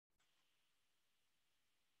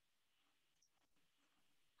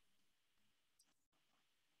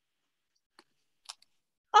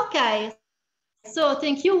Okay, so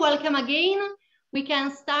thank you, welcome again. We can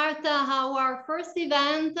start our first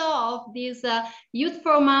event of this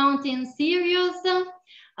Youth4Mountains Series. You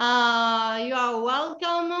are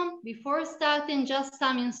welcome. Before starting, just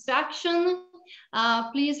some instruction.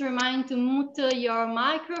 Please remind to mute your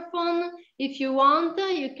microphone. If you want,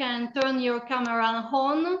 you can turn your camera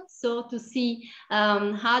on so to see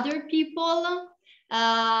other people.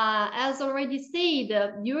 As already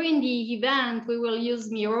said, during the event, we will use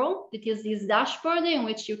Miro. It is this dashboard in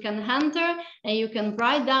which you can enter and you can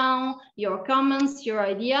write down your comments, your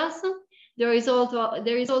ideas. There is also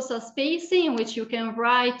a space in which you can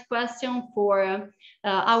write questions for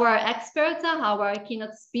our expert, our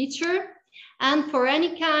keynote speaker. And for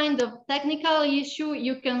any kind of technical issue,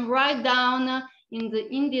 you can write down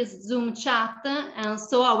in this Zoom chat, and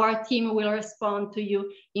so our team will respond to you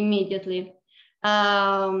immediately.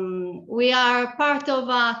 We are part of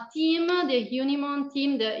a team, the UNIMONT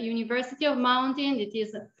team, the University of Mountain. It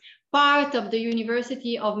is part of the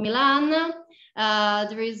University of Milan.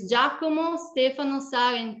 There is Giacomo, Stefano,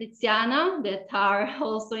 Sara, and Tiziana that are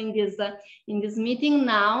also in this meeting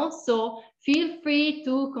now. So feel free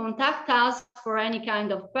to contact us for any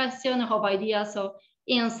kind of question, of ideas, or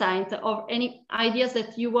insight, or any ideas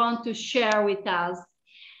that you want to share with us.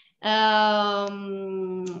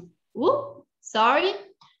 Sorry.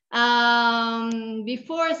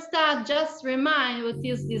 Before start, just remind what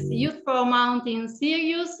is this Youth4Mountains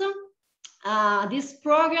Series. This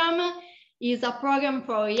program is a program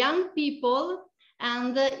for young people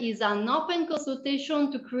and is an open consultation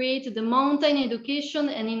to create the Mountain Education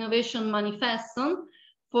and Innovation Manifesto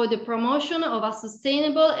for the promotion of a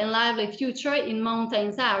sustainable and lively future in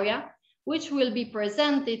mountains area, which will be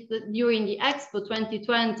presented during the Expo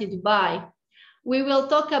 2020 Dubai. We will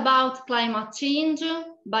talk about climate change,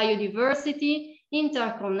 biodiversity,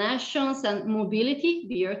 interconnections and mobility,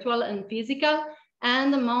 virtual and physical,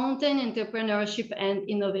 and mountain entrepreneurship and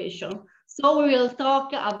innovation. So we will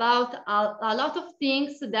talk about a lot of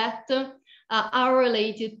things that are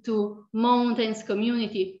related to mountains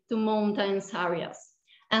community, to mountains areas.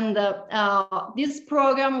 And this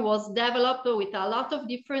program was developed with a lot of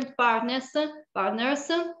different partners.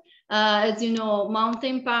 As you know,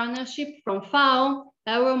 Mountain Partnership from FAO,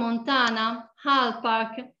 Euromontana,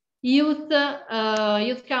 Alparc, Youth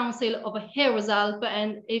Council of EUSALP,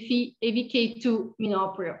 and EVK2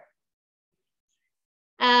 Minoprio.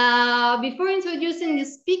 Before introducing the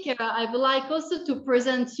speaker, I would like also to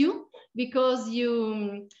present you, because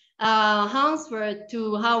you answered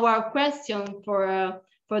to our question for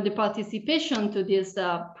the participation to this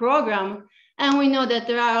program. And we know that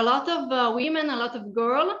there are a lot of women, a lot of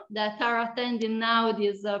girls that are attending now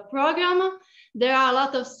this program. There are a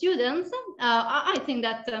lot of students. I think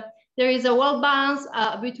that there is a well balance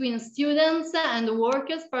between students and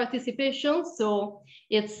workers' participation. So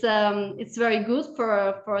it's very good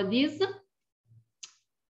for this.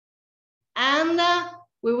 And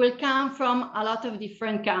we will come from a lot of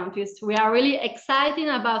different countries. We are really excited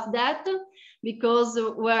about that, because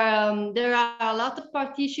there are a lot of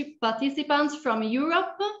participants from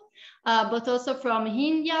Europe, but also from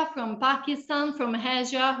India, from Pakistan, from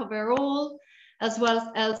Asia overall, as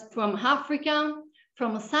well as from Africa,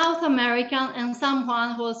 from South America, and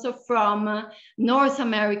someone also from North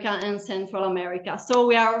America and Central America. So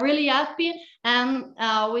we are really happy, and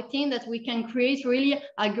we think that we can create really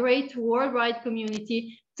a great worldwide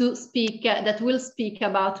community to speak, that will speak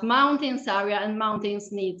about mountains area and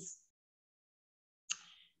mountains needs.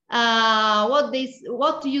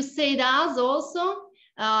 What you said us also,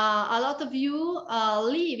 a lot of you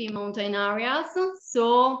live in mountain areas,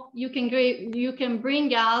 so you can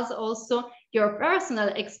bring us also your personal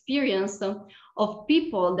experience of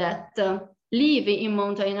people that live in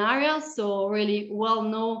mountain areas, so really well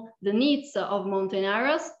know the needs of mountain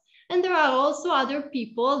areas. And there are also other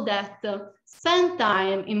people that spend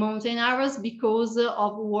time in mountain areas because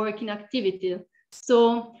of working activity.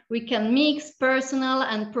 So we can mix personal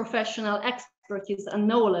and professional expertise and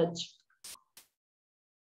knowledge.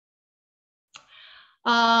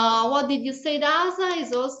 What did you say, Daza,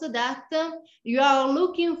 is also that you are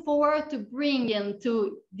looking forward to bringing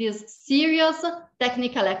to this serious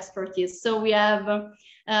technical expertise. So we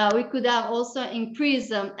could have also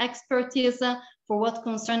increased expertise for what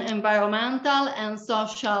concern environmental and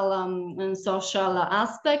social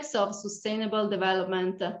aspects of sustainable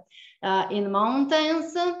development in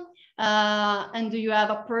mountains. And do you have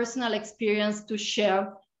a personal experience to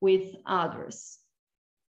share with others?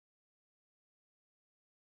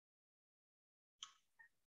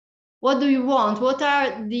 What do you want? What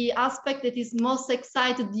are the aspects that is most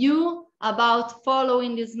excited you about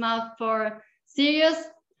following this Math for series?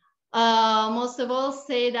 most of all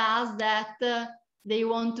said us that they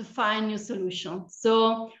want to find new solutions.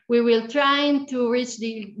 So we will try to reach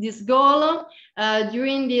this goal.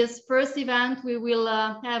 During this first event, we will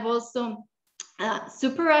have also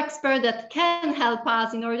super expert that can help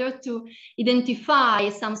us in order to identify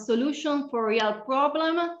some solution for real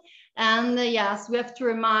problem. And yes, we have to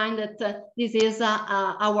remind that this is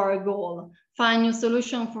our goal. Find new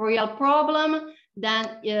solution for real problem,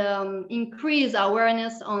 then increase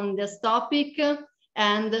awareness on this topic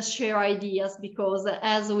and share ideas, because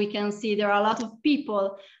as we can see, there are a lot of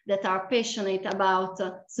people that are passionate about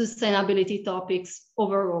sustainability topics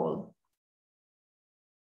overall.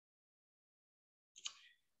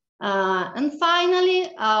 And finally,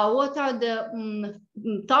 what are the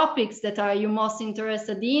topics that are you most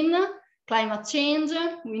interested in? Climate change,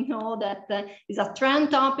 we know that is a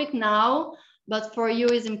trend topic now, but for you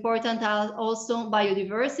is important also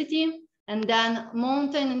biodiversity, and then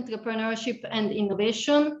mountain entrepreneurship and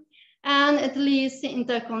innovation, and at least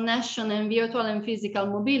interconnection and virtual and physical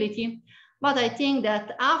mobility. But I think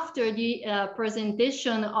that after the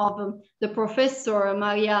presentation of the professor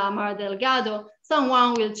Mar Delgado,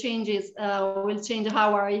 someone will change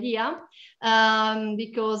our idea,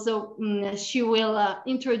 because she will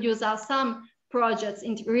introduce us some projects,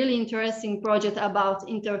 really interesting project about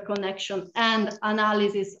interconnection and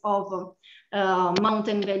analysis of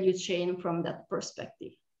mountain value chain from that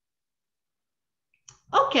perspective.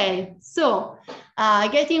 Okay, so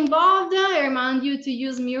get involved. I remind you to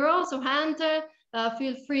use Miro. So Hunter,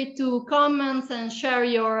 feel free to comment and share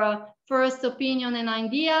your first opinion and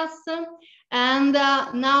ideas. And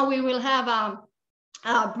now we will have a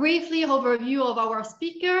briefly overview of our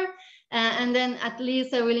speaker, and then at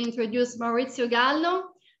least I will introduce Maurizio Gallo.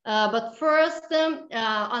 But first, an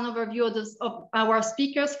overview of our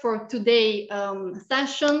speakers for today's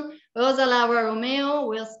session. Rosalaura Romeo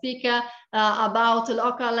will speak about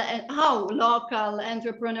how local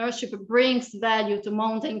entrepreneurship brings value to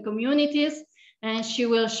mountain communities, and she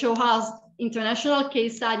will show us international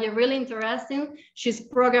case study, really interesting. She's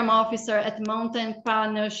program officer at Mountain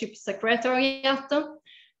Partnership Secretariat.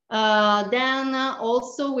 Then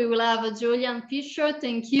also we will have Julian Fisher,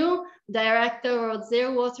 thank you, director of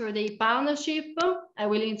Zero Water Day Partnership. I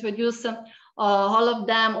will introduce all of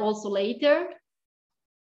them also later.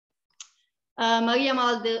 Maria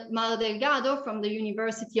Mar Delgado from the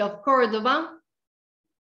University of Cordoba,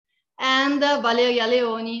 and Valeria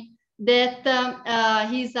Leoni, that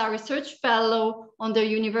he's a research fellow on the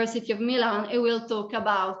University of Milan, and will talk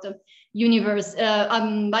about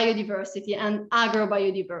biodiversity and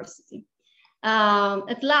agrobiodiversity.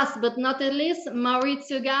 At last but not at least,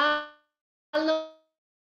 Maurizio Gallo.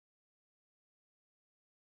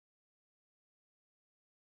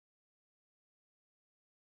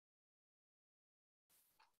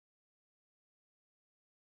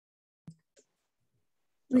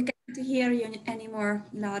 We can't hear you anymore,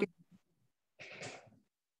 Laura.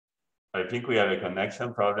 I think we have a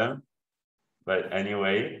connection problem, but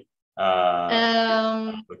anyway,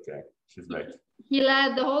 okay, she's back. He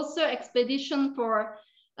led also expedition for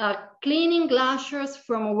cleaning glaciers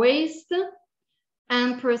from waste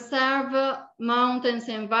and preserve mountains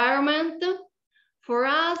environment. For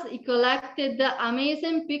us, he collected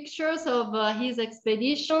amazing pictures of his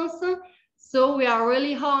expeditions. So we are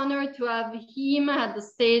really honored to have him at the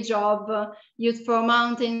stage of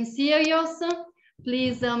Youth4Mountains Series.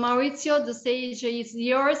 Please, Maurizio, the stage is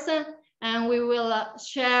yours, and we will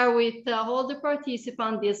share with all the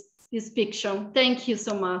participants this picture. Thank you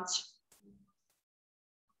so much.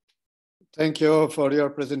 Thank you for your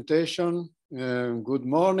presentation. Good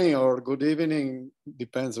morning or good evening,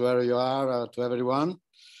 depends where you are, to everyone.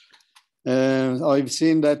 I've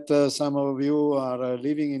seen that some of you are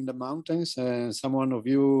living in the mountains, and some of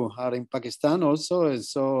you are in Pakistan also. And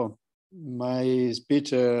so my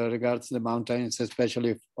speech regards the mountains,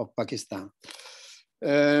 especially of Pakistan.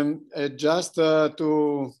 Just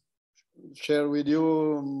to share with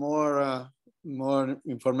you more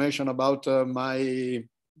information about my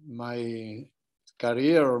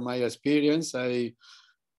career or my experience.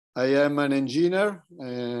 I am an engineer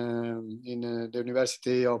in the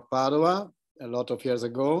University of Padua a lot of years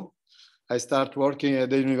ago. I started working at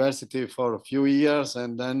the university for a few years,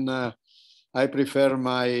 and then I prefer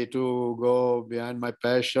to go behind my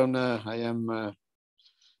passion. I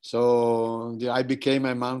became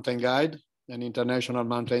a mountain guide, an international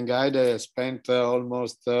mountain guide. I spent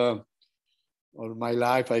almost all my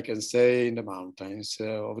life, I can say, in the mountains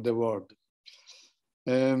of the world.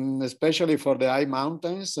 Especially for the high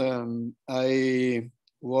mountains, I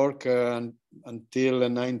work until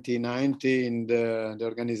 1990 in the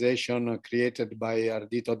organization created by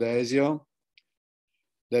Ardito Desio.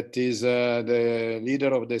 That is the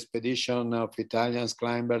leader of the expedition of Italian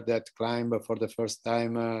climbers that climbed for the first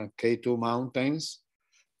time K2 mountains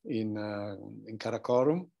in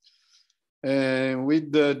Karakorum.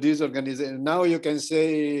 With this organization, now you can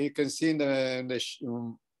see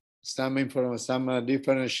some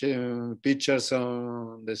different pictures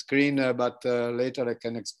on the screen, but later I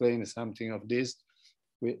can explain something of this.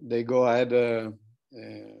 They go ahead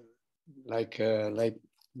like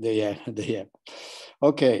they have.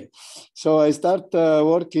 Okay, so I start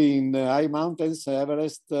working in high mountains,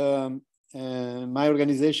 Everest. My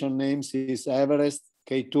organization name is Everest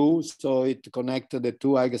K2, so it connects the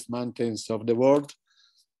two highest mountains of the world.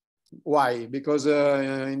 Why? Because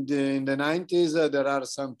in the 90s, there are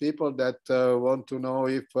some people that want to know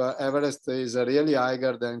if Everest is really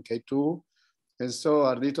higher than K2. And so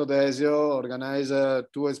Ardito Desio organized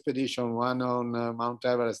two expeditions, one on Mount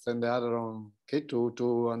Everest and the other on K2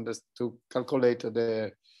 to calculate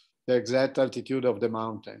the exact altitude of the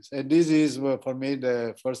mountains. And this is for me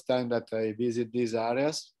the first time that I visit these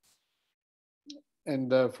areas.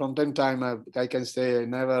 And from that time, I can say I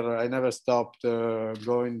never stopped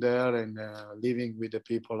going there and living with the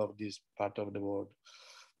people of this part of the world.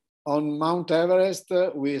 On Mount Everest,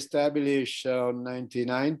 we established in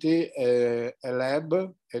 1990 a lab,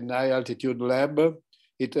 an high altitude lab.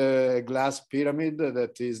 It's a glass pyramid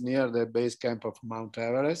that is near the base camp of Mount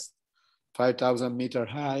Everest, 5,000 meter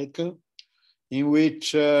height, in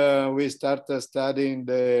which we started studying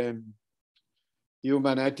the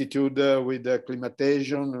human attitude with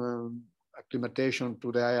acclimatization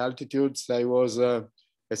to the high altitudes. I was a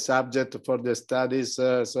subject for the studies,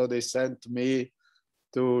 so they sent me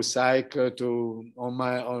to cycle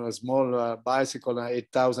on a small bicycle,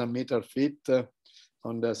 8,000 meter feet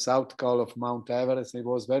on the south col of Mount Everest. It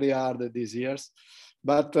was very hard these years.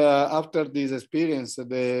 But after this experience,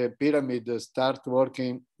 the pyramid start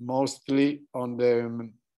working mostly on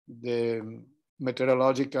the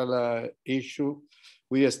meteorological issue.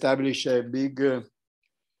 We established a big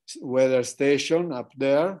weather station up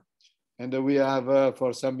there. And we have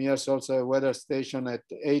for some years also a weather station at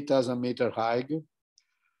 8,000 meter high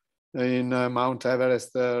in Mount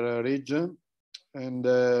Everest region. And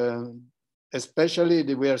especially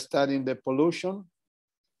we are studying the pollution,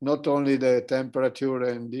 not only the temperature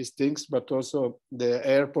and these things, but also the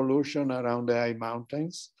air pollution around the high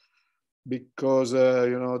mountains. Because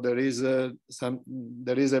you know, there is a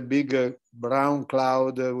big brown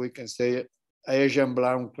cloud, we can say Asian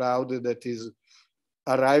brown cloud, that is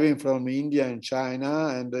arriving from India and China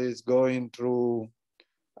and is going through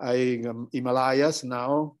Himalayas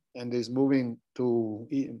now and is moving to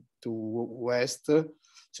west.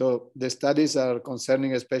 So the studies are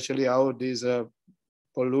concerning especially how this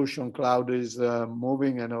pollution cloud is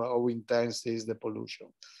moving and how intense is the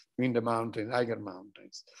pollution in the mountains, higher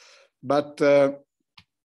mountains. But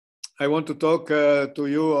I want to talk to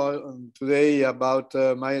you today about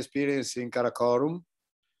my experience in Karakorum.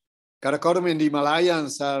 Karakorum and the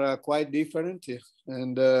Himalayas are quite different,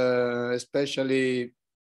 and especially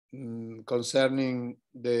concerning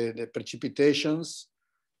the precipitations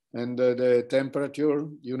and the temperature.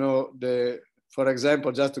 You know, for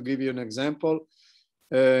example, just to give you an example,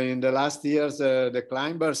 in the last years, the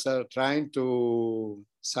climbers are trying to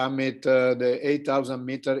summit the 8,000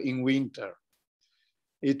 meter in winter.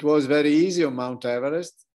 It was very easy on Mount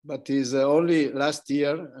Everest, but is only last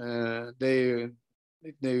year there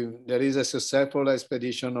is a successful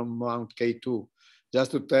expedition on Mount K2.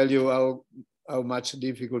 Just to tell you how much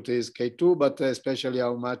difficulty is K2, but especially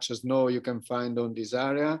how much snow you can find on this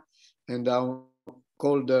area and how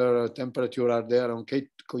colder temperature are there on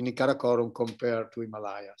in Karakorum compared to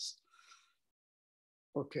Himalayas.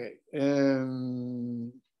 Okay.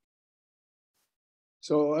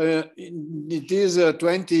 So it is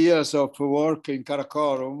 20 years of work in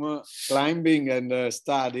Karakorum, climbing and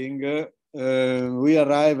studying. We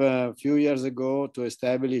arrived a few years ago to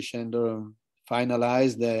establish and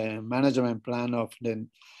finalize the management plan of the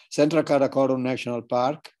Central Karakorum National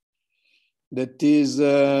Park. That is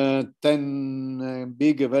very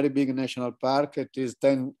big national park. It is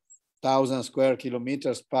 10,000 square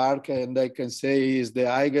kilometers park, and I can say is the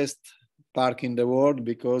highest park in the world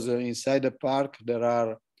because inside the park there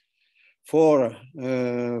are four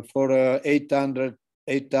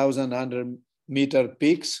 8,100 meter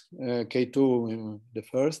peaks, K2 the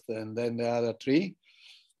first, and then the other three.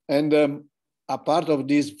 And a part of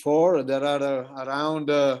these four, there are around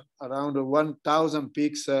 1,000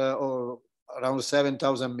 peaks or around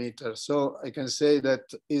 7,000 meters. So I can say that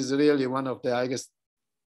is really one of the highest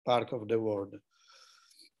part of the world.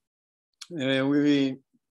 The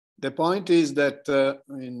point is that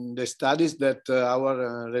in the studies that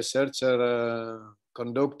our researcher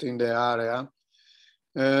conduct in the area,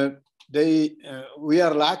 we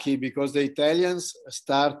are lucky because the Italians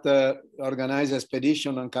start organize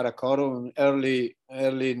expedition on Karakorum in early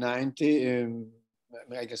 90,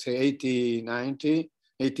 I can say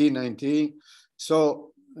 1890.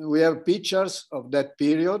 So we have pictures of that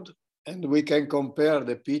period, and we can compare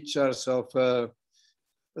the pictures of the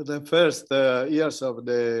first years of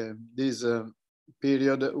this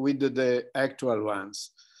period with the actual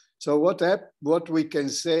ones. So what we can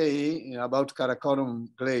say about Karakorum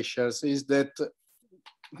glaciers is that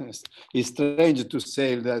it's strange to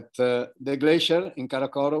say that the glaciers in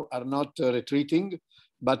Karakorum are not retreating,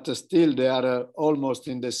 but still they are almost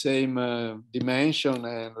in the same dimension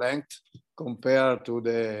and length compared to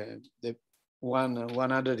the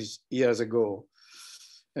 100 years ago.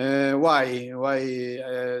 Why?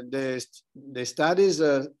 The studies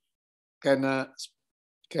can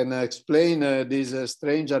explain this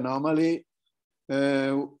strange anomaly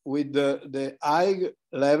with the high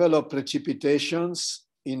level of precipitations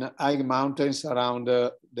in high mountains around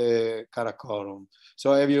the Karakorum.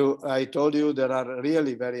 So I told you there are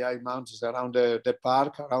really very high mountains around the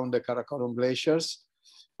park, around the Karakorum glaciers.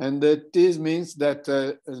 And this means that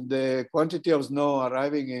the quantity of snow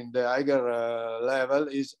arriving in the higher level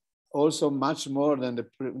is also much more than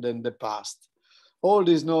the past. All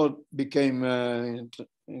this snow became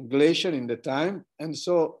glacier in the time, and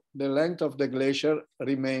so the length of the glacier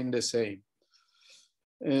remained the same.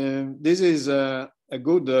 This is a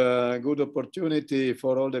good opportunity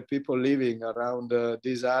for all the people living around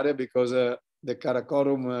this area, because the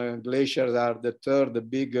Karakorum glaciers are the third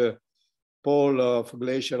big pole of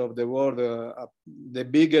glacier of the world, the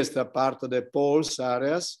biggest apart of the poles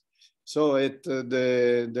areas. So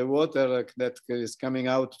the water that is coming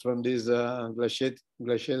out from this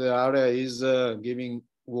glacial area is giving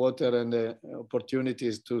water and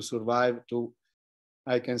opportunities to survive to,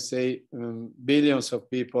 I can say, billions of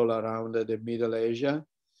people around the Middle Asia.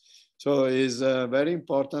 So it's very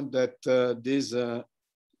important that this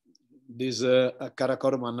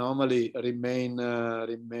Karakorum anomaly remain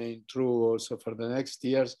true also for the next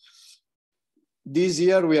years. This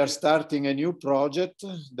year we are starting a new project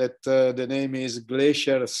that the name is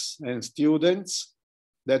Glaciers and Students.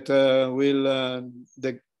 That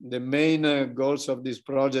the main goals of this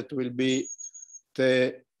project will be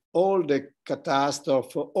all the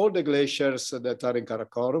catastrophe of all the glaciers that are in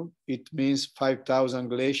Karakorum. It means 5,000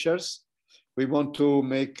 glaciers. We want to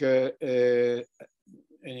make a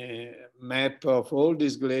map of all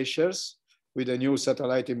these glaciers with the new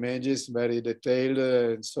satellite images, very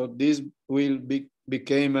detailed. So this will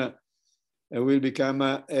become a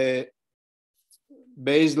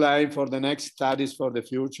baseline for the next studies for the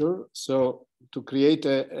future. So to create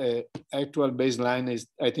a actual baseline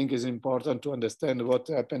I think is important to understand what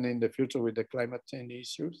happened in the future with the climate change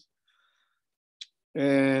issues.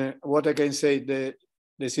 What I can say, the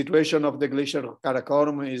situation of the glacier of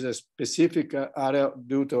Karakorum is a specific area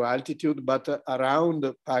due to altitude, but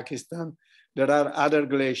around Pakistan, there are other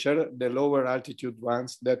glaciers, the lower altitude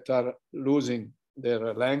ones, that are losing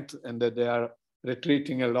their length and that they are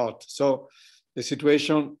retreating a lot. So the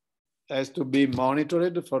situation has to be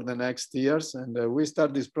monitored for the next years. And we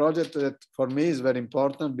start this project that for me is very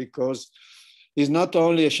important because it's not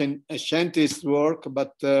only a scientist work,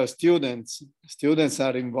 but students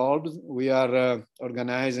are involved. We are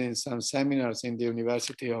organizing some seminars in the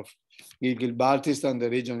University of Gilgit-Baltistan, the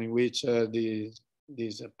region in which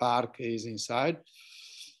this park is inside.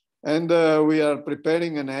 And we are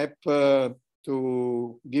preparing an app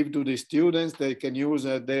to give to the students. They can use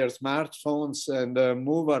their smartphones and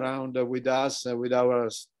move around with us, with our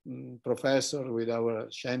professor, with our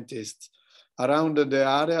scientists, around the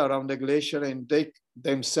area, around the glacier, and take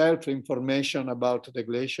themselves information about the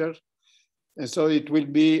glacier. And so it will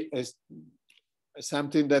be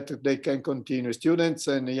something that they can continue. Students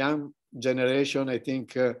and young generation, I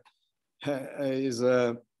think, is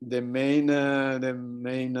the main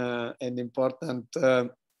and important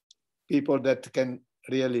people that can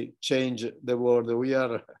really change the world. We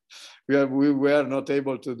were not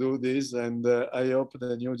able to do this, and I hope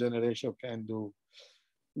the new generation can do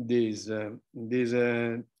this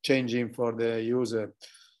changing for the user.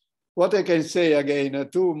 What I can say again,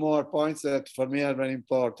 two more points that for me are very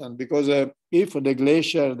important, because if the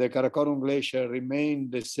glacier, the Karakorum glacier, remain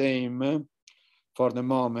the same for the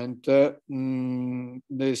moment,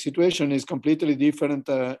 the situation is completely different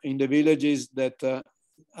in the villages that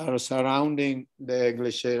are surrounding the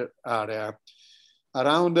glacier area.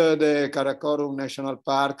 Around the Karakorum National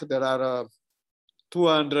Park, there are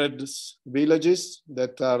 200 villages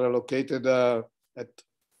that are located at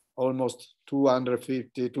almost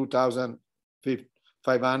 250,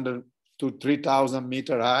 2,500 to 3,000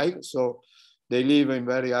 meter high. So they live in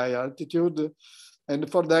very high altitude. And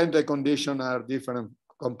for them, the conditions are different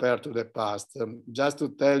compared to the past. Just to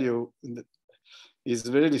tell you, it's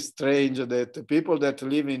really strange that the people that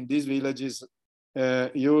live in these villages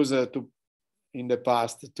use in the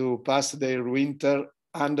past to pass their winter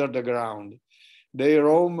under the ground. Their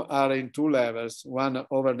homes are in two levels, one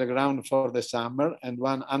over the ground for the summer and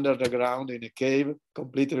one under the ground in a cave,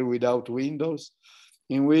 completely without windows,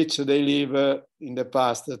 in which they live in the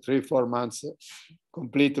past 3-4 months,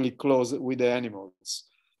 completely close with the animals,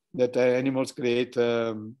 that the animals create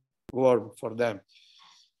warmth for them.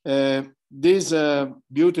 These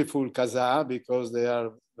beautiful casa, because they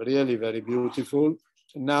are really very beautiful,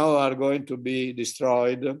 now are going to be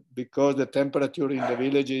destroyed because the temperature in the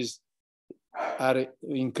villages are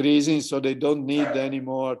increasing, so they don't need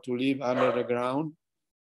anymore to live under the ground.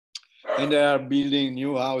 And they are building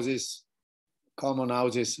new houses, common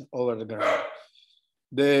houses over the ground.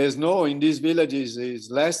 The snow in these villages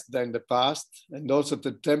is less than the past, and also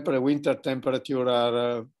the winter temperature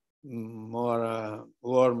are more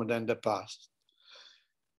warm than the past.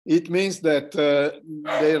 It means that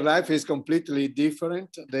their life is completely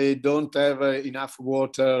different. They don't have enough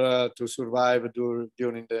water to survive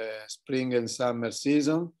during the spring and summer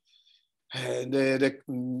season.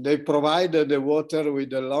 They provide the water with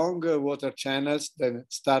the long water channels that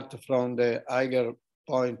start from the higher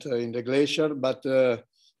point in the glacier, but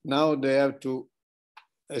now they have to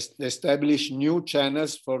establish new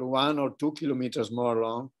channels for 1 or 2 kilometers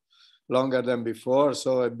more longer than before.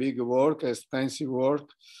 So a big work, expensive work.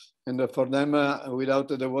 And for them, without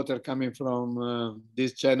the water coming from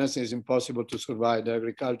these channels, it's impossible to survive. The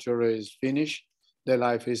agriculture is finished. The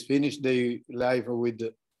life is finished. They live with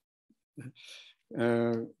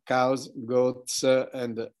cows, goats,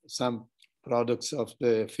 and some products of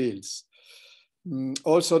the fields.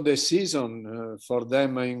 Also, the season for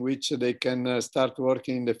them in which they can start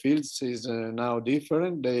working in the fields is now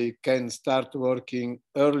different. They can start working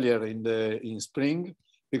earlier in spring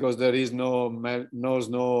because there is no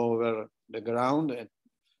snow over the ground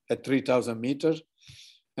at 3,000 meters.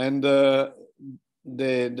 And then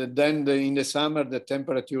in the summer, the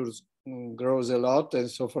temperatures grows a lot. And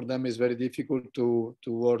so for them, it's very difficult to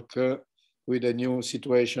work with a new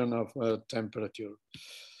situation of temperature.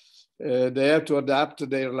 They have to adapt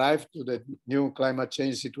their life to the new climate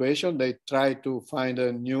change situation. They try to find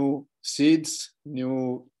new seeds,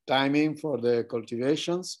 new timing for the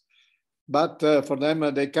cultivations. But for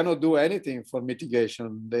them, they cannot do anything for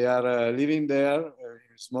mitigation. They are living there,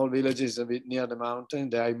 small villages a bit near the mountain,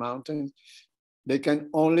 the high mountains. They can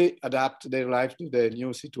only adapt their life to the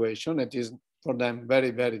new situation. It is for them very,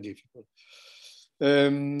 very difficult.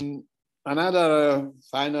 Another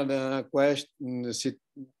final question,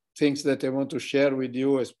 things that I want to share with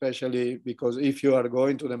you, especially because if you are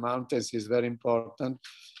going to the mountains, is very important,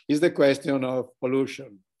 is the question of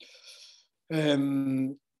pollution.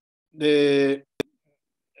 We,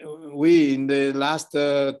 in the last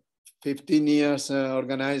 15 years,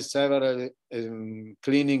 organized several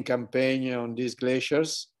cleaning campaigns on these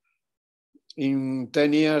glaciers. In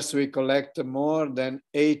 10 years, we collect more than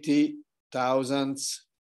 80,000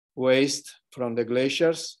 waste from the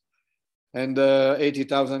glaciers. And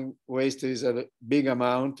 80,000 waste is a big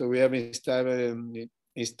amount. We have installed an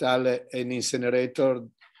incinerator, a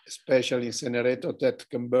special incinerator that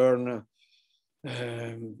can burn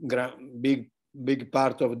big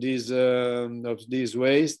part of this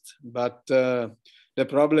waste, but the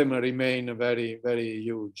problem remains very, very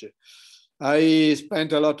huge. I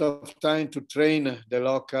spent a lot of time to train the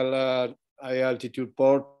local high altitude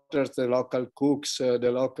porters, the local cooks,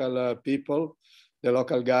 the local people, the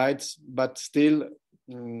local guides, but still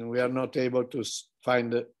we are not able to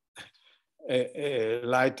find a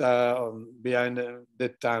light behind the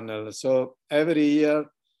tunnel. So every year,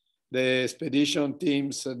 the expedition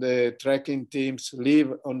teams, the trekking teams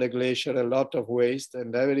leave on the glacier a lot of waste,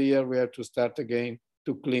 and every year we have to start again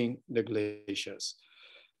to clean the glaciers.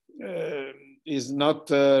 It's not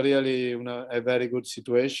really a very good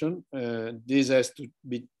situation. This has to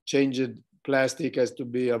be changed. Plastic has to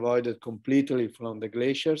be avoided completely from the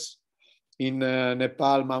glaciers. In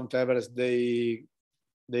Nepal, Mount Everest, they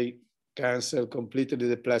cancel completely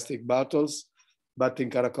the plastic bottles, but in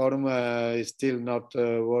Karakorum, it's still not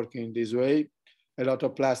working this way. A lot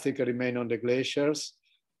of plastic remain on the glaciers,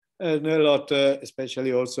 and a lot,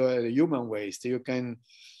 especially also human waste. You can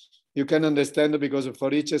you can understand because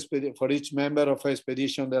for each member of an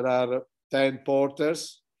expedition, there are 10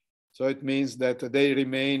 porters. So it means that they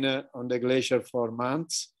remain on the glacier for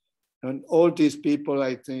months. And all these people,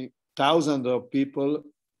 I think, thousands of people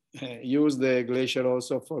use the glacier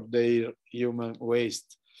also for their human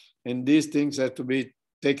waste. And these things have to be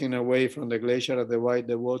taken away from the glacier, otherwise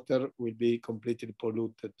the water will be completely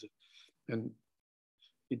polluted. And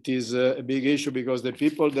it is a big issue because the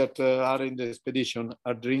people that are in the expedition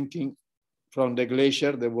are drinking from the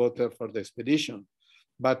glacier, the water for the expedition,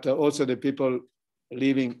 but also the people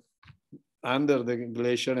living under the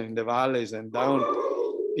glacier in the valleys and down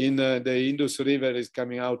in the Indus River is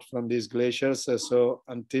coming out from these glaciers. So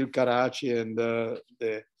until Karachi and the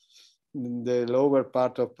lower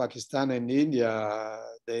part of Pakistan and India,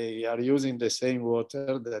 they are using the same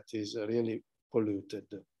water that is really polluted.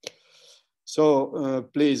 So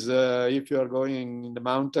please, if you are going in the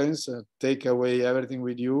mountains, take away everything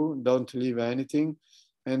with you. Don't leave anything.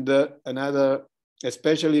 And another,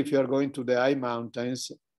 especially if you are going to the high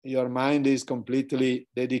mountains, your mind is completely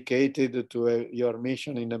dedicated to your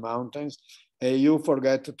mission in the mountains. You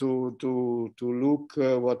forget to look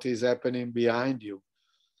what is happening behind you.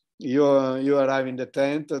 You arrive in the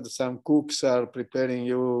tent, some cooks are preparing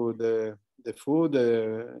you the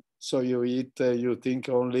food, so you eat, you think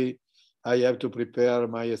only, I have to prepare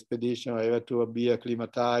my expedition, I have to be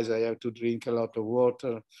acclimatized, I have to drink a lot of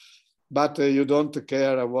water. But you don't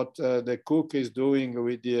care what the cook is doing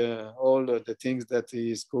with all the things that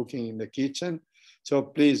he is cooking in the kitchen. So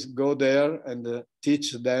please go there and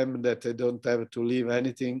teach them that they don't have to leave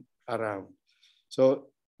anything around. So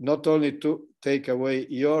not only to take away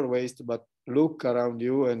your waste, but look around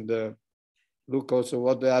you and look also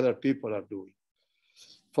what the other people are doing.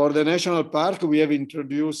 For the national park, we have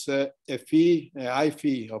introduced a high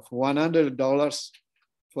fee of $100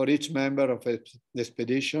 for each member of the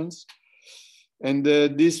expeditions. And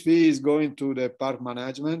this fee is going to the park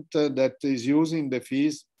management that is using the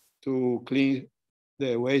fees to clean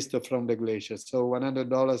the waste from the glaciers. So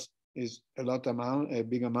 $100 is a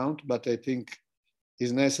big amount, but I think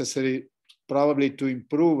is necessary probably to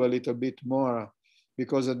improve a little bit more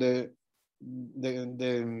because of this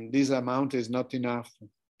amount is not enough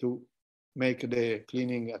to make the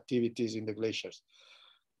cleaning activities in the glaciers.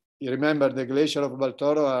 You remember the glacier of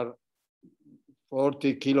Baltoro are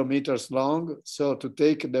 40 kilometers long. So to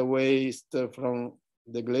take the waste from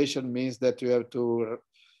the glacier means that you have to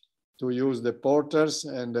use the porters,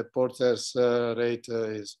 and the porters rate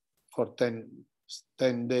is for 10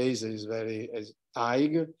 days is very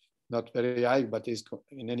high, not very high, but is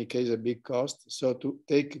in any case a big cost. So to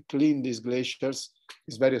clean these glaciers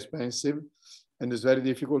is very expensive, and it's very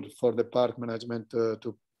difficult for the park management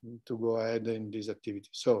to go ahead in this activity.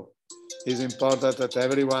 So it's important that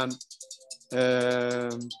everyone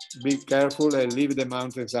be careful and leave the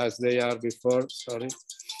mountains as they are before. Sorry.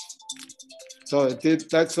 So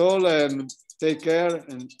that's all, and take care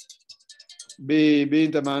and be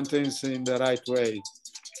in the mountains in the right way.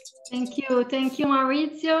 Thank you,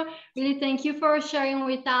 Maurizio. Really, thank you for sharing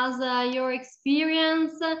with us your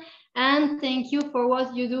experience, and thank you for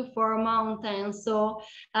what you do for mountains. So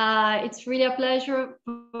it's really a pleasure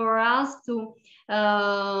for us to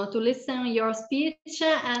listen to your speech.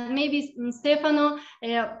 And maybe Stefano,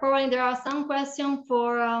 probably there are some questions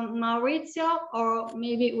for Maurizio, or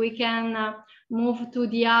maybe we can move to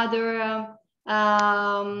the other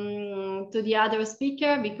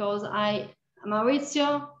speaker, because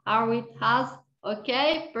Maurizio, are with us?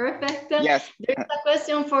 Okay, perfect. Yes. There's a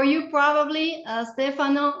question for you, probably,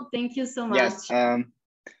 Stefano. Thank you so much. Yes.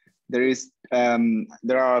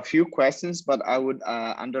 There are a few questions, but I would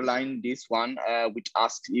underline this one, which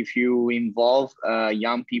asks if you involve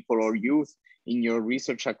young people or youth in your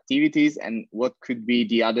research activities, and what could be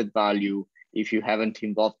the added value if you haven't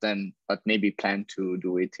involved them, but maybe plan to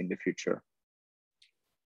do it in the future.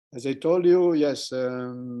 As I told you, yes,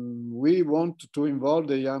 we want to involve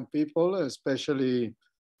the young people, especially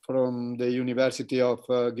from the University of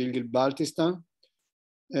Gilgit-Baltistan,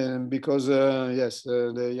 and because, yes,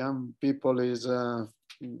 the young people is,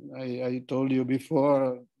 I told you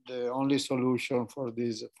before, the only solution for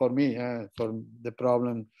this, for me, for the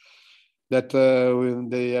problem that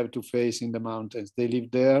they have to face in the mountains. They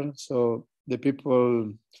live there, so the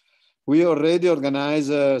people. We already organize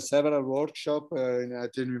several workshops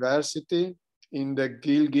at the university. In the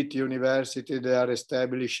Gilgit University, they are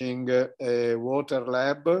establishing a water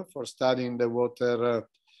lab for studying the water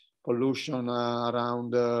pollution around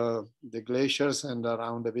the glaciers and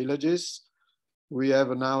around the villages. We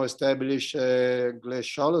have now established a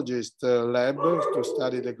glaciologist lab to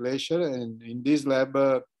study the glacier. And in this lab,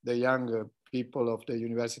 the young people of the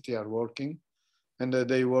university are working, and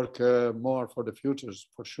they work more for the futures,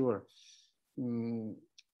 for sure. In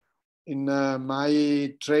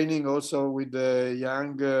my training also with the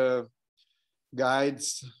young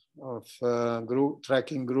guides of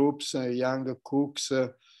trekking groups, young cooks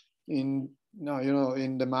in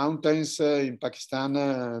the mountains in Pakistan,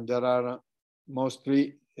 there are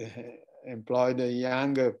mostly employed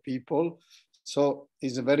young people. So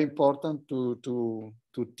it's very important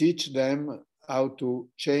to teach them how to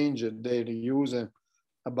change their use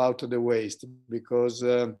about the waste, because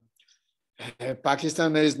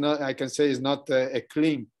Pakistan is not, I can say, is not a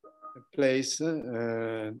clean place.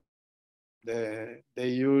 They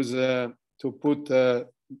use to put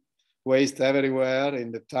waste everywhere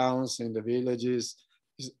in the towns, in the villages.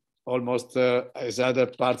 Is almost as other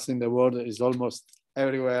parts in the world, is almost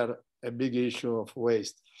everywhere a big issue of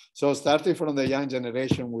waste. So starting from the young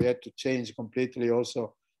generation, we had to change completely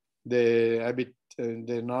also the habit,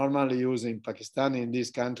 the normal use in Pakistan, in this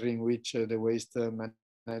country in which the waste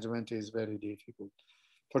management is very difficult.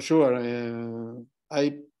 For sure,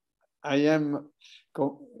 I am,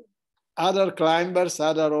 other climbers,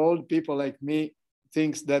 other old people like me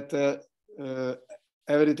thinks that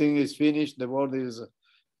everything is finished, the world is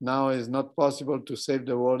now is not possible to save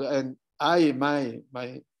the world. And I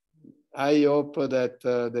hope that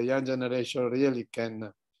the young generation really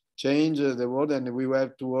can change the world, and we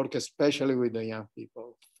have to work especially with the young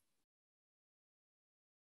people.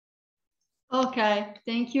 Okay,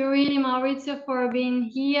 thank you really, Maurizio, for being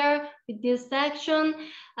here with this section.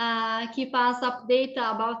 Keep us updated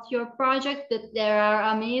about your project, that they are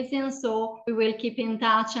amazing, so we will keep in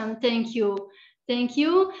touch, and thank you. Thank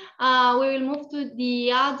you. We will move to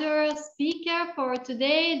the other speaker for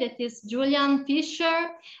today, that is Julian Fisher.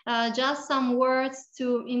 Just some words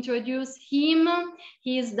to introduce him.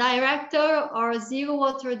 He is director of Zero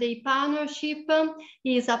Water Day Partnership.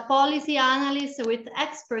 He is a policy analyst with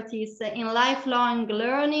expertise in lifelong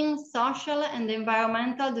learning, social and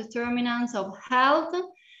environmental determinants of health,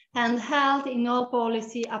 and health in all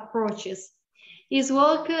policy approaches. His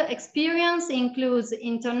work experience includes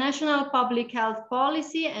international public health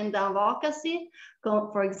policy and advocacy,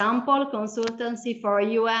 for example, consultancy for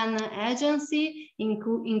UN agency,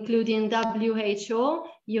 including WHO,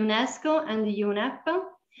 UNESCO, and UNEP.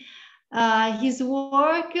 His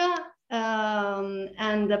work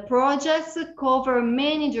and the projects cover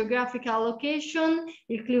many geographical locations,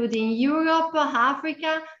 including Europe,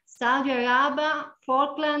 Africa, Saudi Arabia,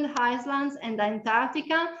 Falkland Islands, and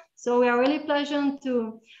Antarctica. So we are really pleased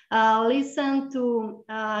to listen to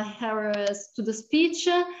the speech.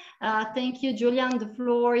 Thank you, Julian. The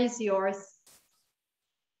floor is yours.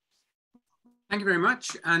 Thank you very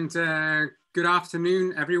much, and good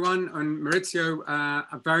afternoon, everyone. And Maurizio,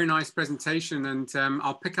 a very nice presentation, and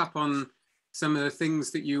I'll pick up on some of the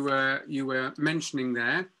things that you were mentioning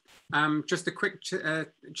there. Just a quick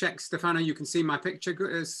check, Stefano. You can see my picture.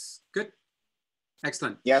 Good.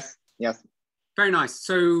 Excellent. Yes. Yes. Very nice.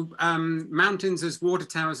 So mountains as water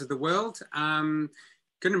towers of the world. Going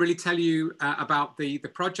to really tell you about the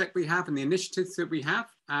project we have and the initiatives that we have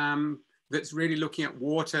that's really looking at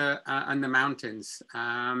water and the mountains.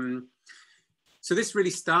 So this really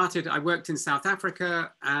started, I worked in South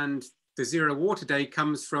Africa, and the Zero Water Day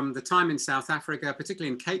comes from the time in South Africa,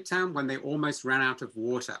 particularly in Cape Town, when they almost ran out of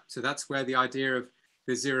water. So that's where the idea of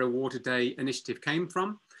the Zero Water Day initiative came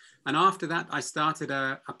from. And after that, I started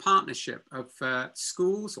a partnership of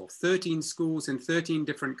schools, or 13 schools in 13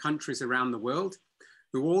 different countries around the world,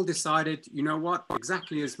 who all decided, you know what,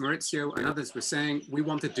 exactly as Maurizio and others were saying, we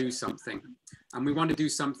want to do something. And we want to do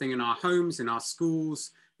something in our homes, in our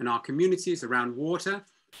schools, in our communities around water.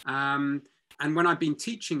 And when I've been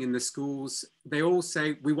teaching in the schools, they all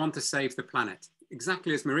say, we want to save the planet.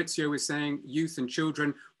 Exactly as Maurizio was saying, youth and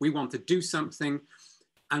children, we want to do something.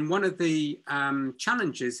 And one of the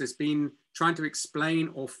challenges has been trying to explain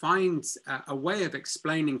or find a way of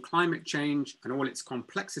explaining climate change and all its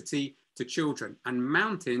complexity to children. And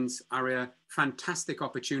mountains are a fantastic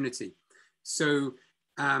opportunity. So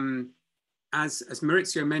as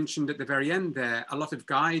Maurizio mentioned at the very end there, a lot of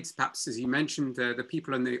guides, perhaps as he mentioned, the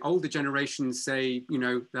people in the older generations say, you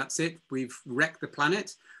know, that's it, we've wrecked the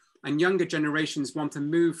planet. And younger generations want to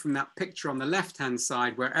move from that picture on the left-hand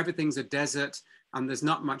side where everything's a desert and there's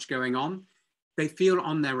not much going on. They feel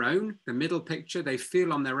on their own, the middle picture, they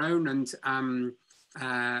feel on their own, and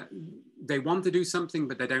they want to do something,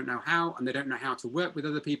 but they don't know how, and they don't know how to work with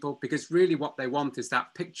other people, because really what they want is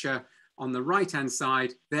that picture on the right-hand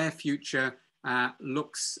side. Their future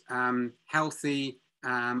looks healthy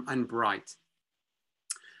and bright.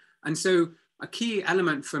 And so a key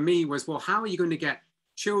element for me was, well, how are you going to get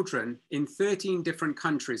children in 13 different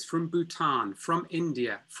countries, from Bhutan, from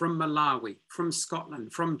India, from Malawi, from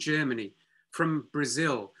Scotland, from Germany, from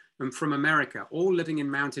Brazil, and from America, all living in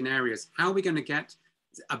mountain areas. How are we going to get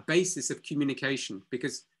a basis of communication?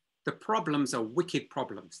 Because the problems are wicked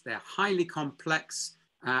problems. They're highly complex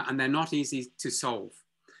and they're not easy to solve.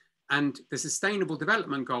 And the Sustainable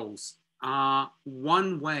Development Goals are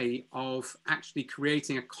one way of actually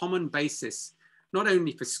creating a common basis, not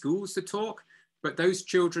only for schools to talk, but those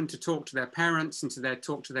children to talk to their parents and to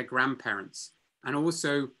talk to their grandparents. And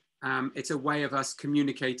also, it's a way of us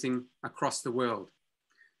communicating across the world.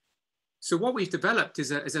 So what we've developed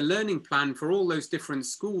is a learning plan for all those different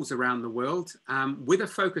schools around the world, with a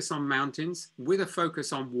focus on mountains, with a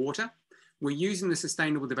focus on water. We're using the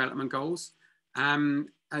Sustainable Development Goals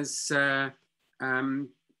as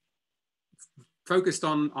focused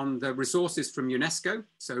on the resources from UNESCO.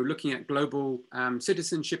 So looking at global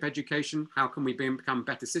citizenship education, how can we become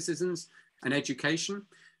better citizens, and education.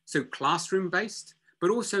 So classroom-based, but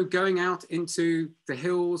also going out into the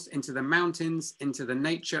hills, into the mountains, into the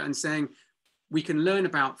nature, and saying, we can learn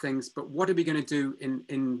about things, but what are we going to do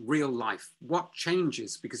in real life? What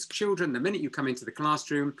changes? Because children, the minute you come into the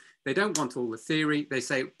classroom, they don't want all the theory. They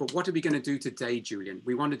say, but what are we going to do today, Julian?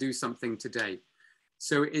 We want to do something today.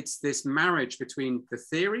 So it's this marriage between the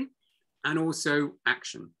theory and also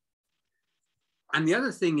action. And the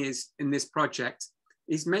other thing is, in this project,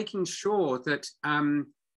 is making sure that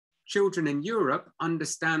children in Europe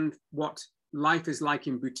understand what life is like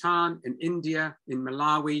in Bhutan, in India, in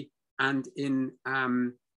Malawi, and in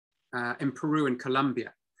Peru and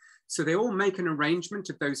Colombia. So they all make an arrangement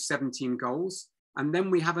of those 17 goals. And then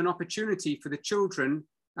we have an opportunity for the children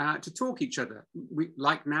to talk each other.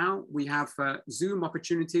 Like now, we have Zoom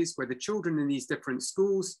opportunities where the children in these different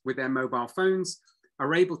schools with their mobile phones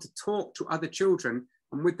are able to talk to other children,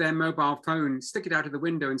 and with their mobile phone, stick it out of the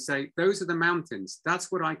window and say, those are the mountains.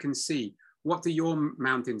 That's what I can see. What do your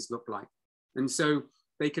mountains look like? And so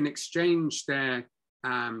they can exchange their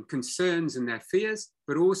concerns and their fears,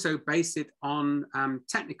 but also base it on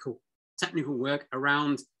technical work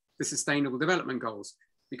around the Sustainable Development Goals.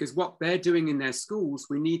 Because what they're doing in their schools,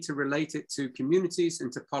 we need to relate it to communities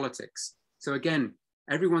and to politics. So again,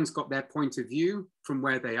 everyone's got their point of view from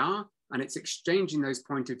where they are, and it's exchanging those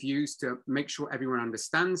point of views to make sure everyone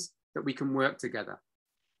understands that we can work together.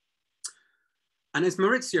 And as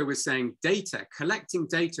Maurizio was saying, collecting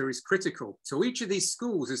data is critical. So each of these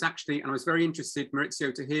schools is actually, and I was very interested,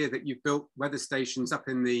 Maurizio, to hear that you've built weather stations up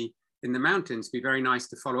in the mountains. It'd be very nice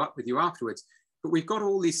to follow up with you afterwards. But we've got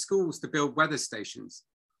all these schools to build weather stations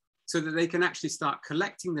so that they can actually start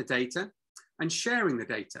collecting the data and sharing the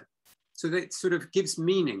data. So that it sort of gives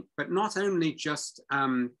meaning, but not only just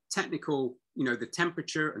technical, the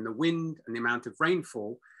temperature and the wind and the amount of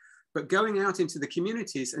rainfall, but going out into the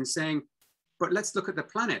communities and saying, but let's look at the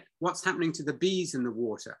planet. What's happening to the bees in the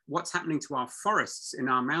water? What's happening to our forests in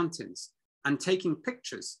our mountains? And taking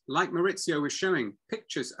pictures, like Maurizio was showing,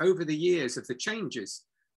 pictures over the years of the changes.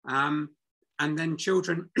 And then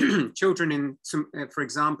children in some, for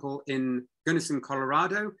example, in Gunnison,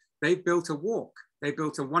 Colorado, they've built a walk. They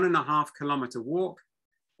built a 1.5 kilometer walk,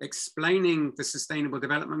 explaining the Sustainable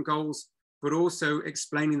Development Goals, but also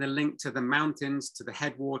explaining the link to the mountains, to the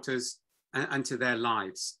headwaters, and to their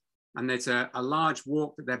lives. And there's a large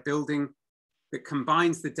walk that they're building that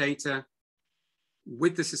combines the data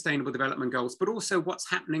with the Sustainable Development Goals, but also what's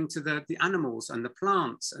happening to the animals and the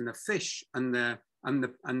plants and the fish and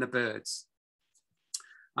the birds.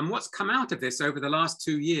 And what's come out of this over the last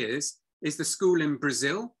 2 years is the school in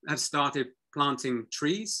Brazil have started planting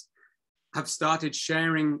trees, have started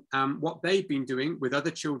sharing what they've been doing with other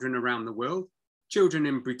children around the world. Children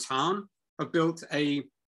in Bhutan have built a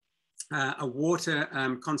water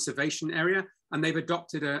conservation area, and they've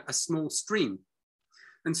adopted a small stream.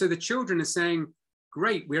 And so the children are saying,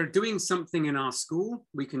 great, we're doing something in our school.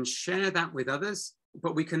 We can share that with others,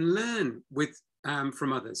 but we can learn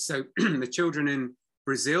from others. So the children in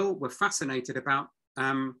Brazil were fascinated about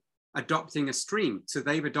adopting a stream. So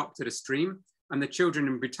they've adopted a stream, and the children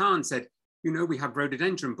in Bhutan said, we have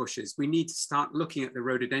rhododendron bushes. We need to start looking at the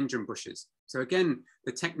rhododendron bushes. So again,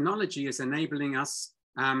 the technology is enabling us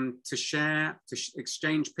to share, to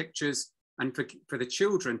exchange pictures, and for the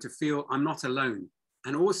children to feel I'm not alone.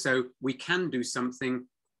 And also we can do something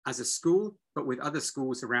as a school, but with other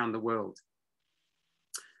schools around the world.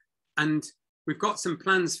 And we've got some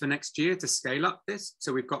plans for next year to scale up this.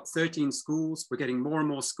 So we've got 13 schools. We're getting more and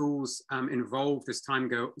more schools involved as time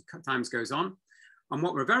goes on. And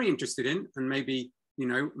what we're very interested in, and maybe,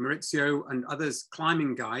 Maurizio and others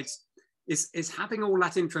climbing guides, is having all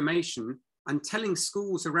that information and telling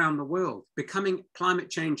schools around the world, becoming climate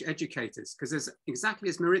change educators. Because exactly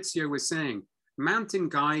as Maurizio was saying, mountain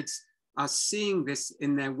guides are seeing this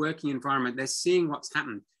in their working environment. They're seeing what's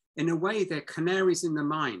happened. In a way, they're canaries in the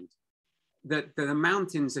mind, that the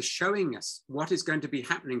mountains are showing us what is going to be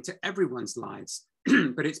happening to everyone's lives.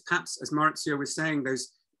 But it's perhaps, as Maurizio was saying, those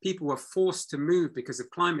people were forced to move because of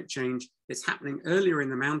climate change. It's happening earlier in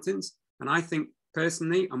the mountains. And I think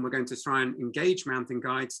personally, and we're going to try and engage mountain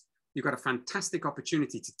guides, you've got a fantastic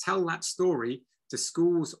opportunity to tell that story to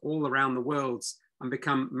schools all around the world and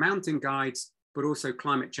become mountain guides, but also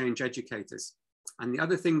climate change educators. And the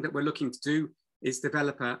other thing that we're looking to do is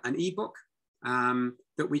develop an ebook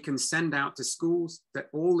that we can send out to schools, that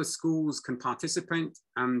all the schools can participate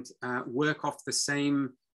and work off the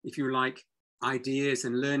same, if you like, ideas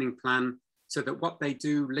and learning plan, so that what they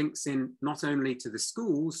do links in not only to the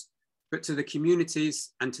schools, but to the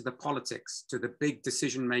communities and to the politics, to the big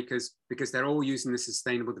decision makers, because they're all using the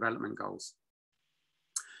Sustainable Development Goals.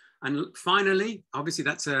 And finally, obviously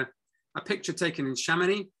that's a picture taken in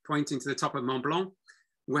Chamonix, pointing to the top of Mont Blanc.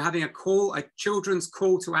 We're having a children's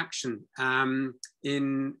call to action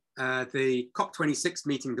in the COP26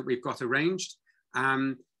 meeting that we've got arranged.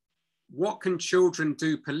 What can children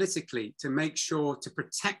do politically to make sure to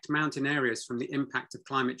protect mountain areas from the impact of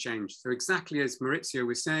climate change? So exactly as Maurizio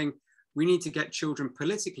was saying, we need to get children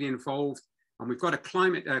politically involved. And we've got a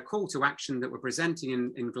climate call to action that we're presenting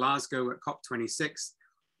in Glasgow at COP26,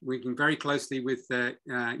 working very closely with the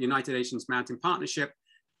United Nations Mountain Partnership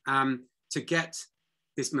to get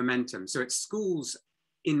this momentum. So it's schools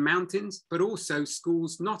in mountains, but also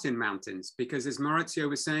schools not in mountains, because as Maurizio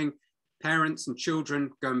was saying, parents and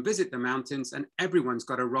children go and visit the mountains, and everyone's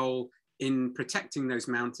got a role in protecting those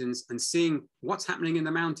mountains, and seeing what's happening in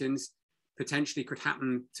the mountains potentially could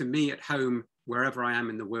happen to me at home, wherever I am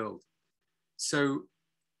in the world. So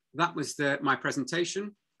that was my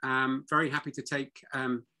presentation. Very happy to take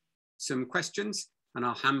some questions, and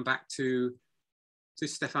I'll hand back to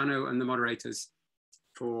Stefano and the moderators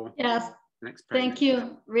for yes. Next thank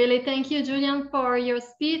you. Really, thank you, Julian, for your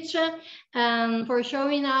speech and for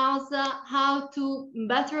showing us how to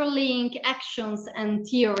better link actions and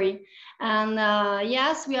theory. And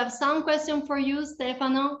yes, we have some question for you,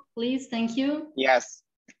 Stefano. Please, thank you. Yes.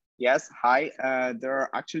 Yes. Hi. There are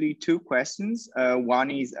actually two questions.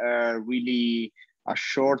 One is really a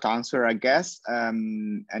short answer, I guess,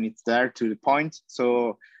 and it's there to the point.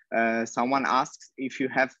 So someone asks if you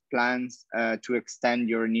have plans to extend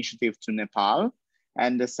your initiative to Nepal.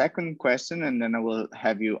 And the second question, and then I will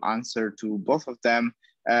have you answer to both of them,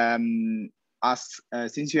 asks,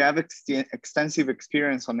 since you have extensive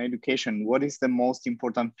experience on education, what is the most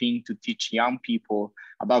important thing to teach young people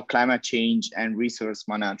about climate change and resource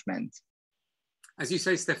management? As you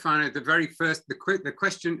say, Stefano, the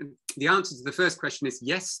answer to the first question is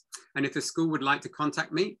yes. And if the school would like to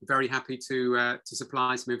contact me, very happy to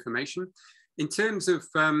supply some information. In terms of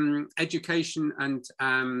education and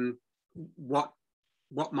what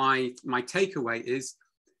my takeaway is,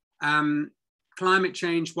 climate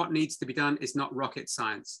change, what needs to be done is not rocket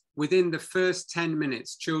science. Within the first 10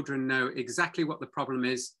 minutes, children know exactly what the problem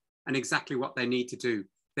is and exactly what they need to do.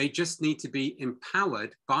 They just need to be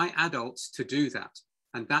empowered by adults to do that.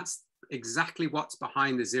 And that's exactly what's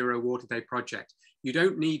behind the Zero Water Day project. You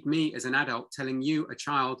don't need me as an adult telling you, a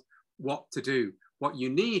child, what to do. What you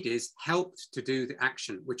need is help to do the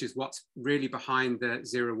action, which is what's really behind the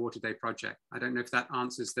Zero Water Day project. I don't know if that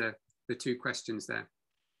answers the two questions there.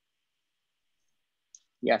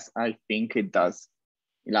 Yes, I think it does.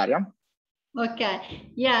 Ilaria? Okay,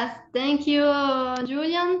 yes, thank you,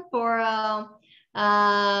 Julian, for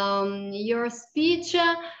your speech.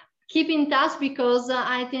 Keep in touch, because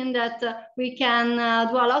I think that we can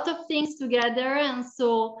do a lot of things together. And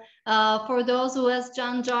so for those who has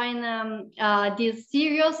joined this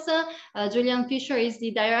series, Julian Fisher is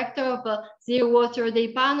the director of Zero Water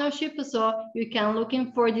Day Partnership. So you can look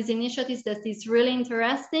in for these initiatives that is really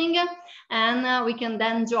interesting, and we can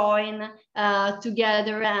then join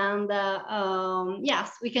together, and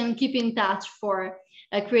yes, we can keep in touch for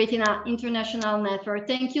creating an international network.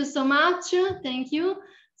 Thank you so much. Thank you.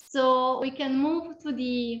 So we can move to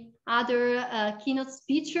the other keynote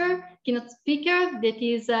speaker, that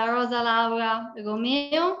is Rosalaura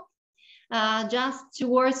Romeo. Just 2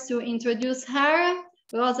 words to introduce her.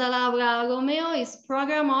 Rosalaura Romeo is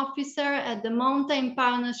Program Officer at the Mountain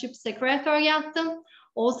Partnership Secretariat,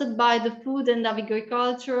 hosted by the Food and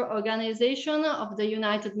Agriculture Organization of the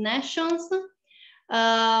United Nations.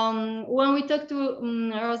 When we talked to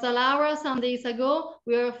Rosalaura some days ago,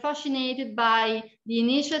 we were fascinated by the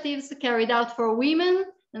initiatives carried out for women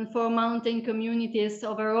and for mountain communities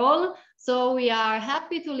overall. So we are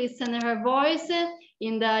happy to listen to her voice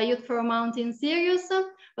in the Youth4Mountains series.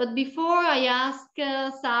 But before I ask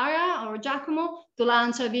Sara or Giacomo to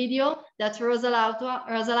launch a video that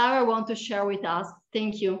Rosalaura wants to share with us.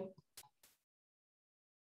 Thank you.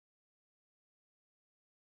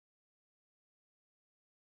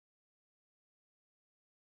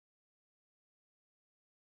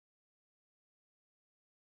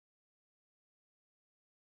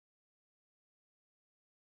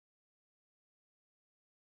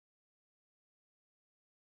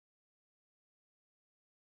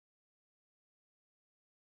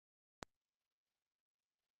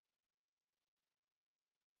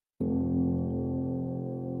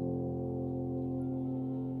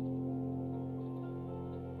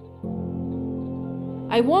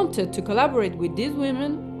 I wanted to collaborate with these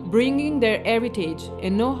women, bringing their heritage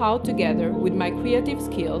and know-how together with my creative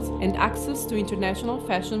skills and access to international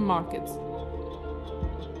fashion markets.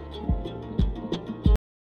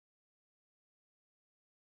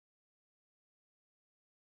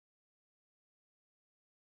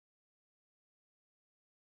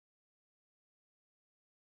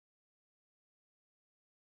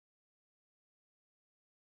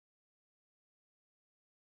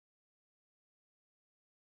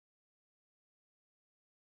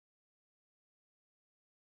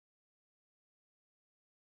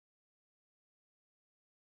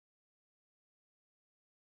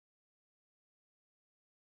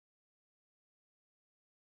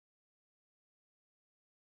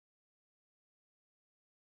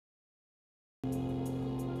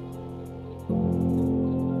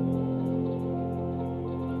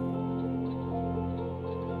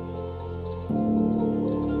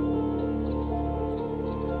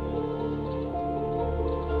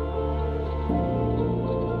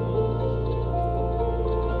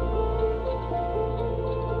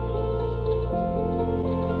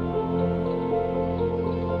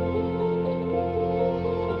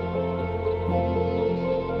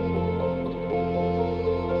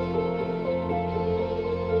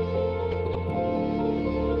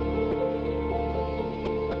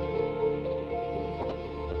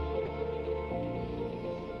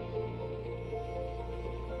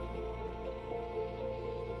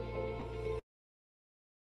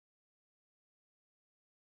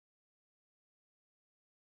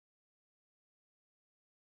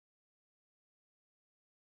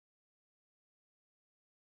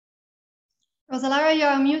 Rosalaura, you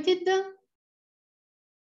are muted.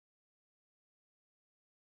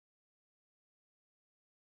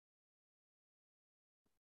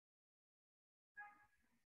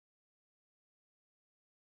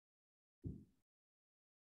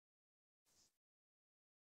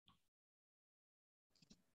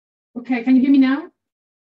 Okay, can you hear me now?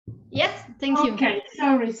 Yes, thank you. Okay,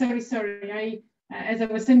 sorry. As I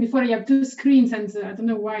was saying before, I have two screens and I don't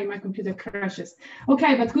know why my computer crashes.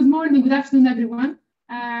 Okay, but good morning, good afternoon, everyone.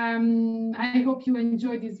 I hope you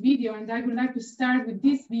enjoyed this video, and I would like to start with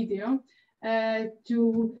this video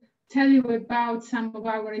to tell you about some of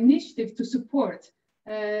our initiatives to support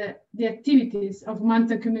the activities of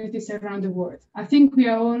mountain communities around the world. I think we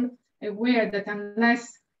are all aware that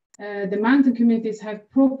unless the mountain communities have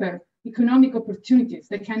proper economic opportunities,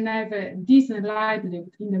 they can have a decent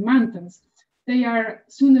livelihood in the mountains, they are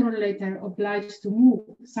sooner or later obliged to move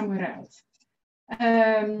somewhere else.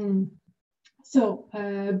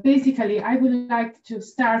 Basically, I would like to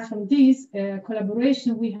start from this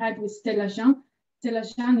collaboration we had with Stella Jean. Stella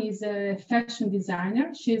Jean is a fashion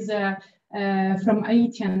designer. She's from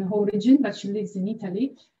Haitian origin, but she lives in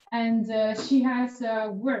Italy. And she has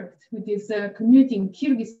worked with this community in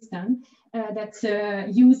Kyrgyzstan that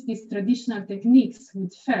use these traditional techniques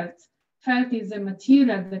with felt. Felt is a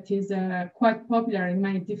material that is quite popular in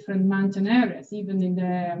many different mountain areas. Even in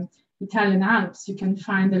the Italian Alps, you can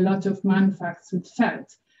find a lot of manufactures with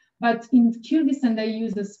felt. But in Kyrgyzstan, they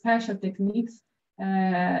use a special techniques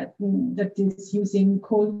that is using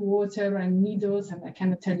cold water and needles, and I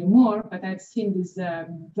cannot tell you more, but I've seen these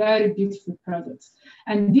very beautiful products.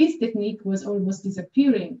 And this technique was almost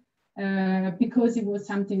disappearing because it was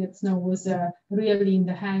something that was really in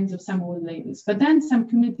the hands of some old ladies. But then some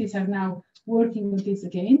communities are now working with this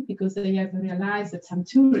again because they have realized that some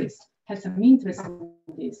tourists had some interest in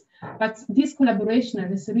this. But this collaboration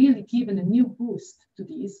has really given a new boost to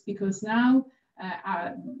this, because now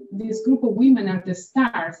this group of women are the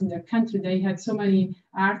stars in their country. They had so many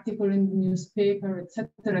articles in the newspaper, etc.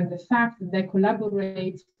 And the fact that they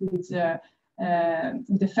collaborate with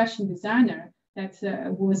the fashion designer that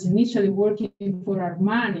was initially working for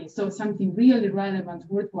Armani, so something really relevant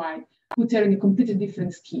worldwide, put her in a completely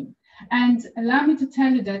different scheme. And allow me to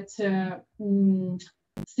tell you that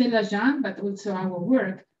Stella Jean, but also our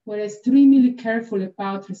work, were extremely careful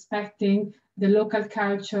about respecting the local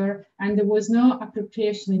culture, and there was no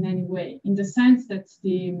appropriation in any way, in the sense that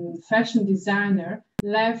the fashion designer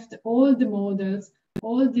left all the models,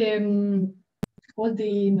 all the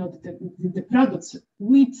products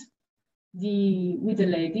with the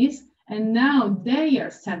ladies, and now they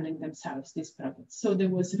are selling themselves these products. So there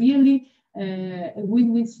was really a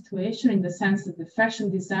win-win situation, in the sense that the fashion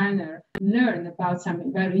designer learned about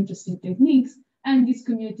some very interesting techniques, and this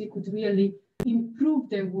community could really improve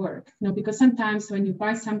their work. Because sometimes when you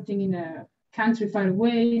buy something in a country far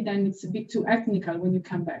away, then it's a bit too ethnical when you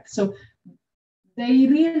come back. So they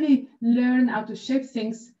really learn how to shape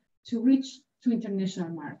things to reach to international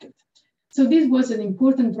market. So this was an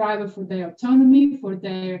important driver for their autonomy, for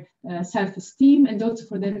their self-esteem, and also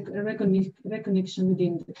for their recognition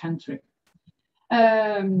within the country.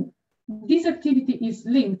 This activity is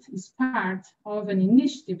linked, is part of an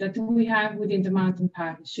initiative that we have within the Mountain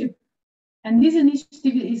Partnership. And this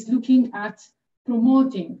initiative is looking at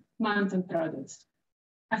promoting mountain products.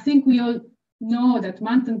 I think we all know that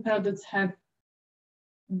mountain products have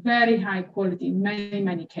very high quality in many,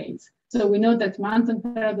 many cases. So we know that mountain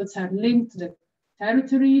products are linked to the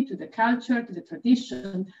territory, to the culture, to the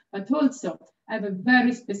tradition, but also have a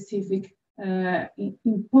very specific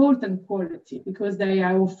important quality, because they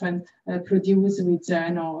are often produced with,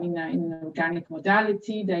 in an organic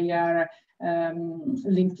modality. They are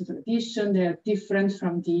linked to tradition. They are different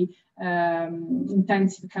from the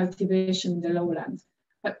intensive cultivation in the lowlands.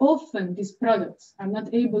 But often these products are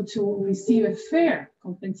not able to receive a fair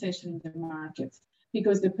compensation in the market,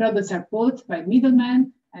 because the products are bought by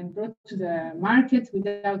middlemen and brought to the market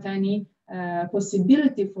without any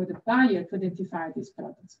possibility for the buyer to identify these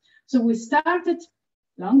products. So we started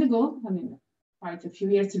long ago, quite a few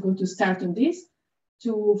years ago, to start on this,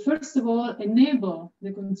 to first of all enable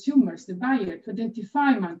the consumers, the buyer, to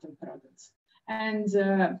identify mountain products, and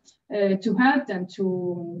to help them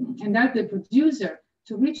and help the producer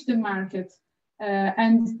to reach the market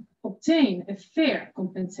and obtain a fair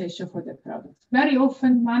compensation for the product. Very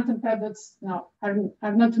often, mountain products are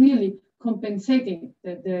not really compensating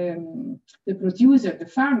the producer, the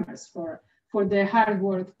farmers, for the hard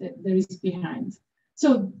work that there is behind.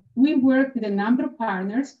 So we work with a number of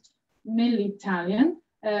partners, mainly Italian,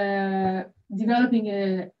 developing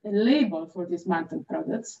a label for these mountain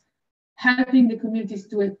products, helping the communities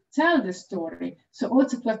to tell the story. So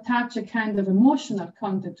also to attach a kind of emotional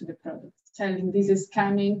content to the product, telling this is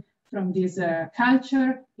coming from this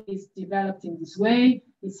culture, is developed in this way,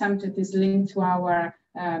 it's something that is linked to our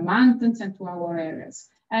mountains and to our areas.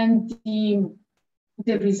 And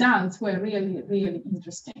the results were really, really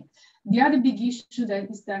interesting. The other big issue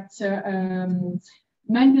is that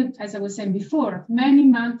many, as I was saying before, many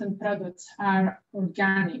mountain products are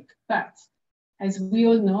organic, but as we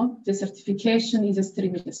all know, the certification is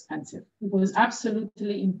extremely expensive. It was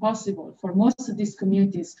absolutely impossible for most of these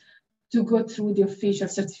communities to go through the official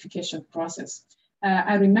certification process.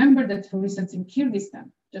 I remember that, for instance, in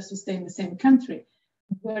Kyrgyzstan, just to stay in the same country,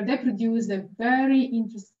 where they produced a very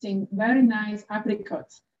interesting, very nice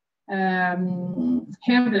apricot,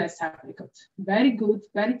 hairless apricot, very good,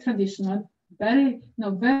 very traditional,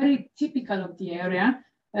 very typical of the area.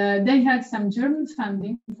 They had some German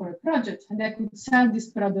funding for a project, and they could sell this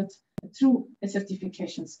product through a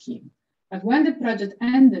certification scheme. But when the project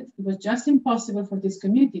ended, it was just impossible for this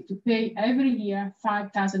community to pay every year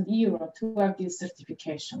 5,000 euro to have this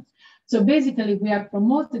certification. So basically, we have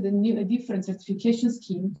promoted a different certification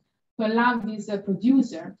scheme to allow this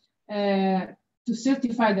producer to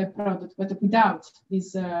certify their product, but without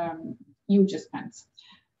this huge expense.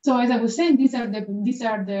 So as I was saying, these are the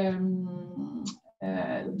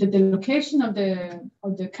location of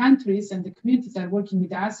the countries and the communities that are working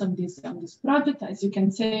with us on this project. As you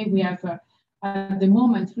can see, we have at the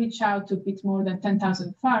moment reached out to a bit more than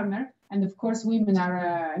 10,000 farmers, and of course women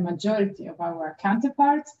are a majority of our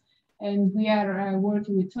counterparts. And we are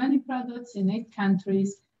working with 20 products in 8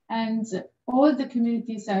 countries, and all the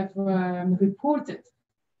communities have reported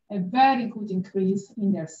a very good increase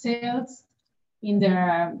in their sales, in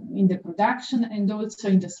the production, and also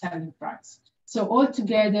in the selling price. So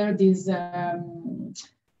altogether, this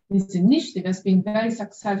initiative has been very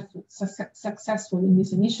successful in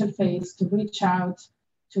this initial phase to reach out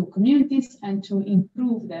to communities and to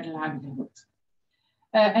improve their livelihood.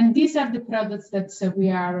 And these are the products that we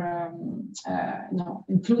are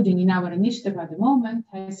including in our initiative at the moment.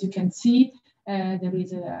 As you can see, there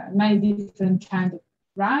is many different kinds of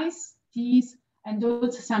rice, teas, and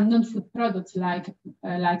also some non-food products like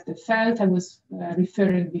the felt I was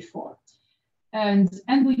referring before.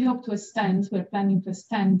 And we hope to extend, we're planning to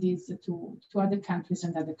extend this to other countries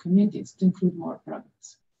and other communities to include more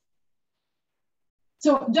products.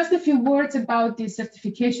 So just a few words about the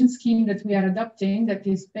certification scheme that we are adopting that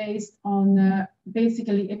is based on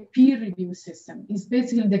basically a peer review system. It's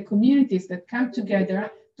basically the communities that come together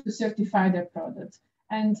to certify their products.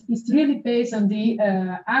 And it's really based on the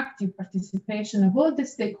active participation of all the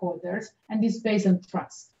stakeholders, and it's based on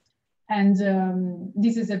trust. And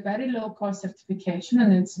this is a very low-cost certification,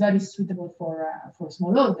 and it's very suitable for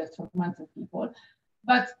smallholders, for mountain people,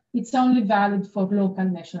 but it's only valid for local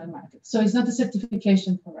national markets. So it's not a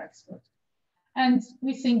certification for export. And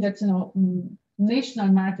we think that national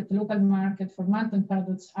market, local market for mountain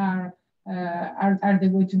products are the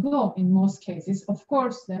way to go in most cases. Of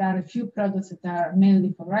course, there are a few products that are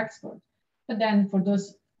mainly for export, but then for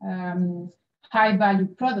those high-value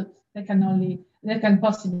products, they can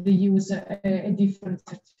possibly use a different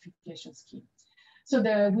certification scheme. So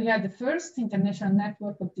we had the first international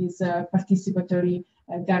network of this participatory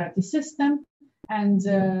guarantee system, and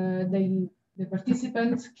the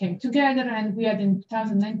participants came together, and we had in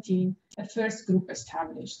 2019 a first group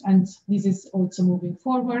established. And this is also moving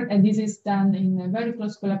forward, and this is done in a very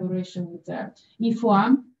close collaboration with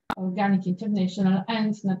EP1, Organic International,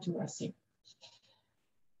 and Naturacy.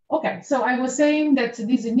 Okay, so I was saying that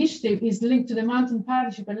this initiative is linked to the Mountain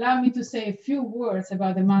Partnership. Allow me to say a few words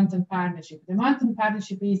about the Mountain Partnership. The Mountain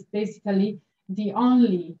Partnership is basically the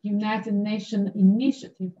only United Nations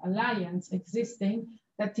initiative alliance existing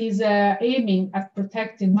that is aiming at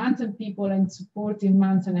protecting mountain people and supporting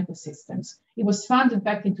mountain ecosystems. It was founded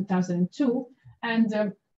back in 2002,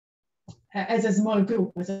 and as a small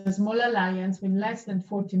group, as a small alliance with less than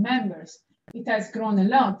 40 members. It has grown a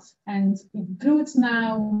lot, and it includes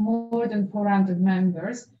now more than 400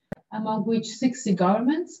 members, among which 60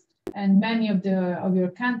 governments, and many of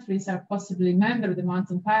your countries are possibly members of the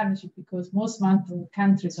Mountain Partnership, because most mountain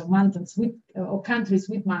countries or countries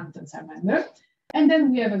with mountains are members. And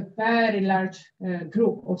then we have a very large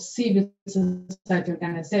group of civil society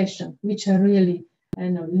organizations, which are really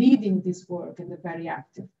leading this work and are very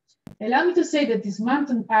active. Allow me to say that this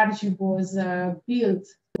Mountain Partnership was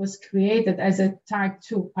created as a type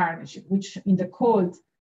 2 partnership, which in the cold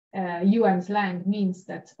UN slang means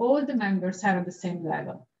that all the members are at the same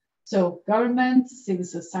level. So government, civil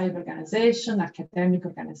society organization, academic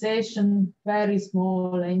organization, very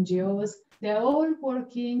small NGOs, they're all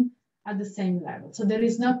working at the same level. So there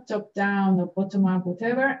is not top down or bottom up,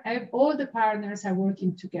 whatever. All the partners are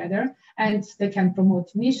working together, and they can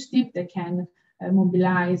promote initiative, they can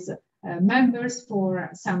mobilize members for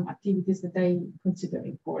some activities that they consider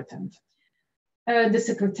important. The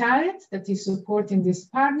Secretariat that is supporting this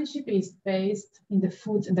partnership is based in the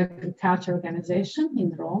Food and Agriculture Organization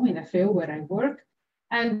in Rome, in FAO, where I work.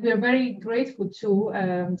 And we're very grateful to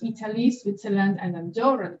Italy, Switzerland, and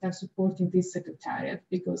Andorra that are supporting this Secretariat,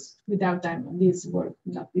 because without them, this work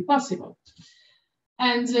would not be possible.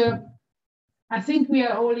 And I think we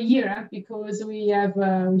are all here because we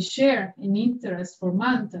share an interest for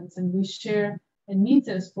mountains, and we share an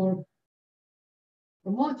interest for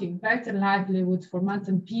promoting better livelihood for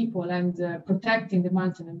mountain people and protecting the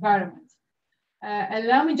mountain environment.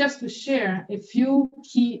 Allow me just to share a few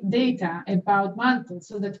key data about mountains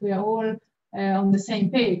so that we are all on the same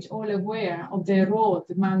page, all aware of the role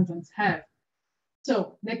the mountains have.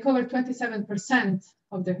 So they cover 27%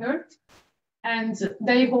 of the Earth, and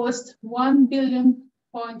they host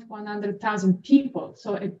 1,100,000 people.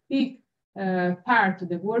 So a big part of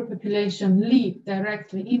the world population live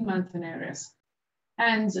directly in mountain areas.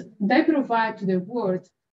 And they provide to the world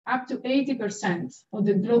up to 80% of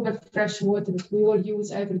the global fresh water that we all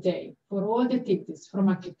use every day for all the activities, from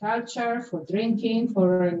agriculture, for drinking,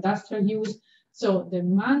 for industrial use. So the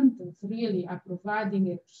mountains really are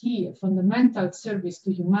providing a key, a fundamental service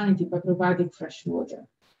to humanity by providing fresh water.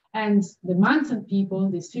 And the mountain people,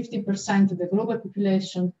 this 50% of the global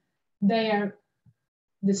population, they are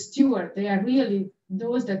the steward. They are really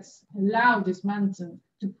those that allow this mountain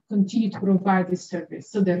to continue to provide this service.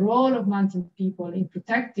 So the role of mountain people in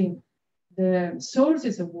protecting the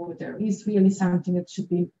sources of water is really something that should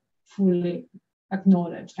be fully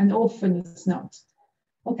acknowledged, and often it's not.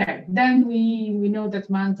 Okay, then we know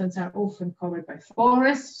that mountains are often covered by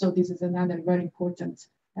forests. So this is another very important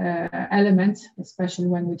element, especially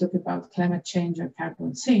when we talk about climate change and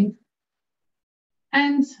carbon sink.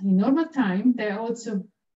 And in normal time, they're also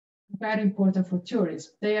very important for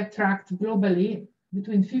tourism. They attract globally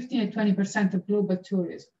between 15 and 20% of global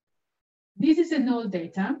tourism. This is an old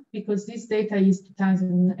data because this data is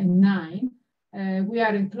 2009. We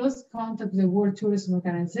are in close contact with the World Tourism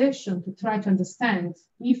Organization to try to understand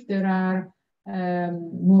if there are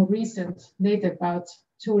more recent data about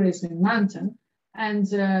tourism in mountain. And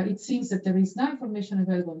it seems that there is no information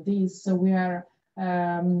available on this. So we are,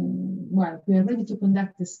 well, we are ready to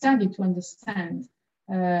conduct a study to understand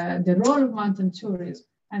the role of mountain tourism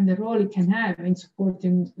and the role it can have in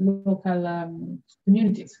supporting local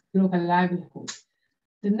communities, local livelihood.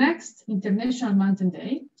 The next International Mountain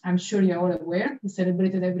Day, I'm sure you're all aware, is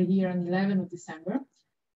celebrated every year on 11th of December.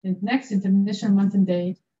 The next International Mountain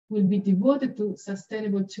Day will be devoted to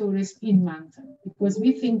sustainable tourism in mountain, because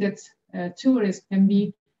we think that tourism can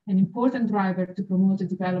be an important driver to promote the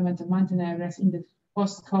development of mountain areas in the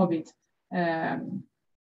post-COVID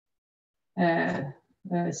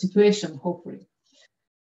situation, hopefully.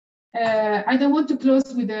 I don't want to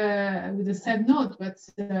close with a sad note, but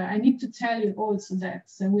I need to tell you also that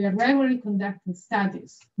we are regularly conducting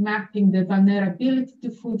studies mapping the vulnerability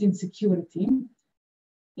to food insecurity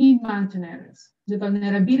in mountain areas. The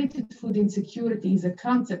vulnerability to food insecurity is a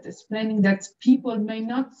concept explaining that people may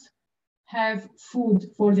not have food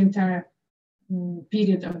for the entire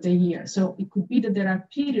period of the year. So it could be that there are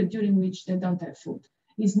periods during which they don't have food.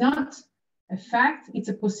 It's not a fact, it's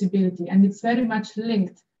a possibility, and it's very much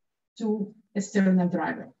linked to external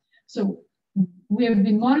driver. So we have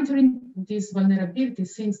been monitoring this vulnerability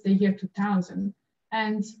since the year 2000,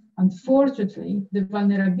 and unfortunately, the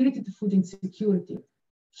vulnerability to food insecurity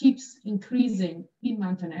keeps increasing in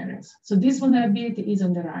mountain areas. So this vulnerability is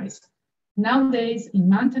on the rise. Nowadays, in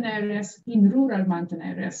mountain areas, in rural mountain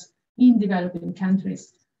areas, in developing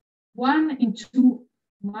countries, 1 in 2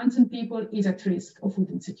 mountain people is at risk of food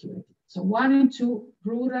insecurity. So 1 in 2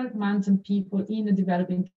 rural mountain people in a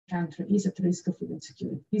developing country is at risk of food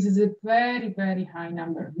insecurity. This is a very, very high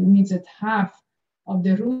number. It means that half of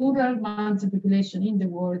the rural mountain population in the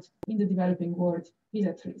world, in the developing world, is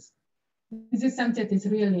at risk. This is something that is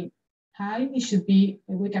really high. It should be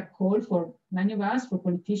a wake-up call for many of us, for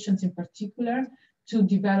politicians in particular, to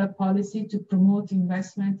develop policy to promote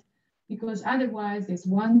investment, because otherwise there's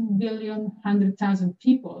 1,100,000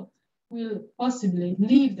 people will possibly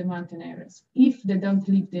leave the mountain areas if they don't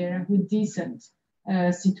live there with decent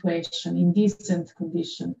situation, in decent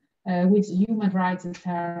condition, with human rights that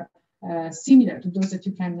are similar to those that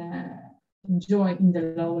you can enjoy in the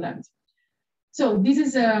lowlands. So this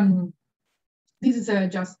is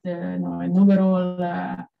just an overall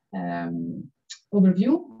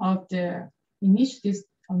overview of the initiatives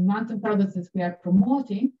on mountain products that we are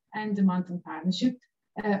promoting and the mountain partnership.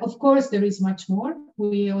 Of course, there is much more.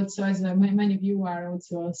 We also, as many of you are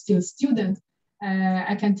also still students,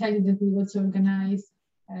 I can tell you that we also organize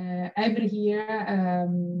every year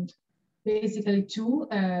basically 2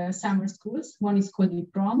 summer schools. One is called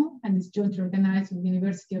EP1 and is jointly organized with the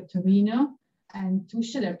University of Torino and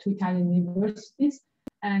Tuscia. There are 2 Italian universities.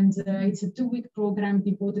 And it's a 2-week program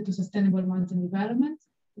devoted to sustainable mountain development.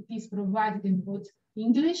 It is provided in both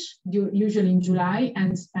English, usually in July,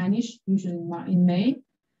 and Spanish, usually in May.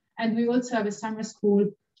 And we also have a summer school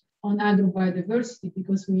on agrobiodiversity,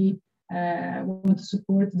 because we want to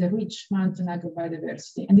support the rich mountain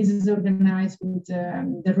agrobiodiversity. And this is organized with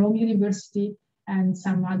the Rome University and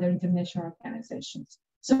some other international organizations.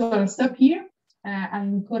 So I'll stop here. I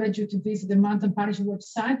encourage you to visit the Mountain Partnership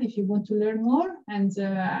website if you want to learn more. And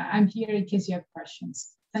I'm here in case you have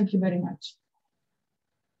questions. Thank you very much.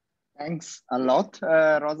 Thanks a lot,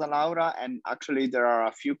 Rosalaura. And actually, there are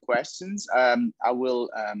a few questions. I will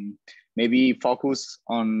maybe focus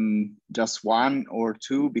on just 1 or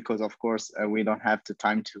 2, because of course, we don't have the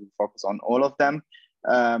time to focus on all of them.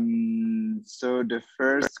 So the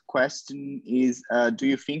first question is, do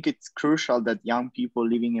you think it's crucial that young people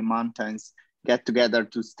living in mountains get together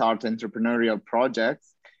to start entrepreneurial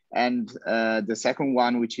projects? And the second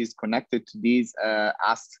one, which is connected to these,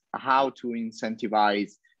 asks how to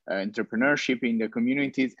incentivize entrepreneurship in the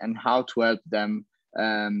communities and how to help them,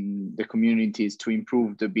 the communities, to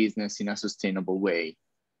improve the business in a sustainable way.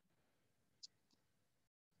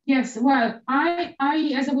 Yes, well, I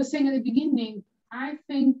as I was saying at the beginning, I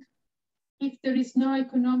think if there is no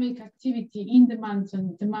economic activity in the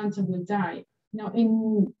mountain will die. Now,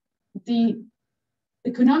 in the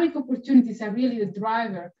economic opportunities are really the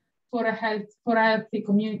driver for healthy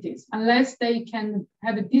communities. Unless they can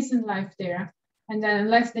have a decent life there, and then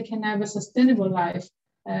unless they can have a sustainable life,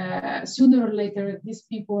 sooner or later, these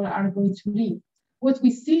people are going to leave. What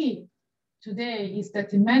we see today is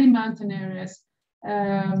that in many mountain areas,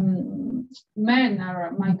 men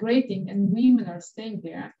are migrating and women are staying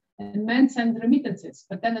there, and men send remittances,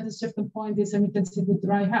 but then at a certain point, these remittances would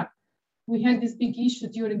dry up. We had this big issue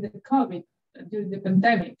during the COVID, during the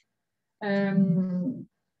pandemic.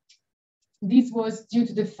 this was due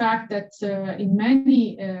to the fact that in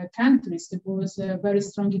many countries there was a very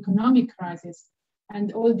strong economic crisis,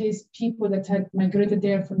 and all these people that had migrated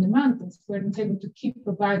there from the mountains weren't able to keep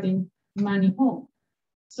providing money home.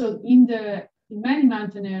 So in many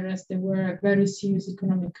mountain areas, there were very serious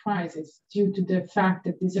economic crises due to the fact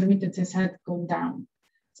that these remittances had gone down.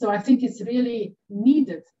 So I think it's really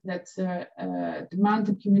needed that the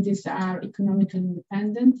mountain communities are economically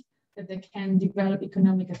independent, that they can develop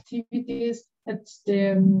economic activities, that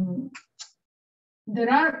there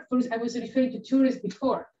are, I was referring to tourists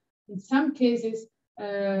before. In some cases,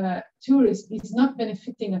 tourists is not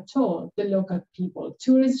benefiting at all the local people.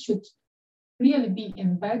 Tourists should really be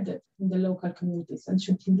embedded in the local communities and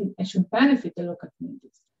should benefit the local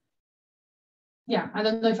communities. Yeah, I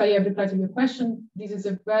don't know if I have replied to your question. This is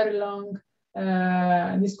a very long,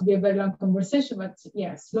 this could be a very long conversation, but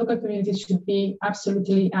yes, local communities should be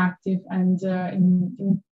absolutely active and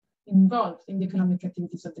involved in the economic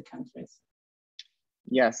activities of the countries.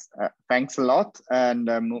 Yes, thanks a lot. And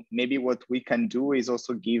maybe what we can do is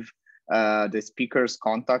also give the speaker's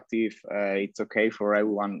contact, if it's okay for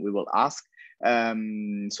everyone, we will ask,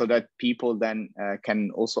 so that people then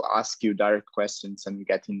can also ask you direct questions and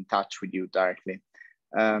get in touch with you directly.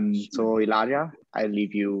 So Ilaria, I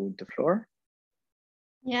leave you the floor.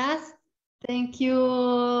 Yes, thank you,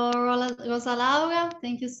 Rosalaura.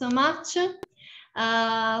 Thank you so much.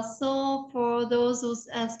 So for those who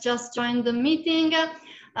has just joined the meeting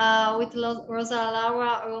with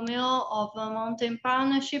Rosalaura Romeo of Mountain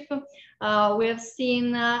Partnership, we have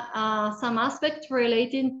seen some aspects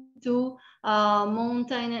related to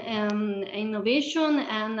mountain innovation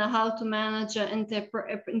and how to manage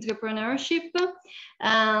entrepreneurship.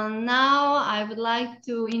 And now I would like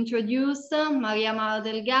to introduce Maria Mar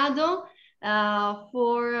Delgado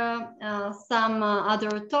for some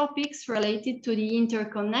other topics related to the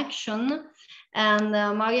interconnection. And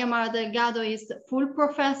Maria Mar Delgado is full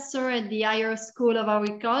professor at the Higher School of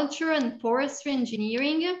Agriculture and Forestry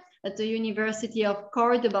Engineering at the University of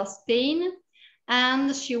Cordoba, Spain.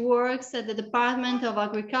 And she works at the Department of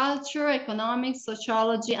Agriculture, Economics,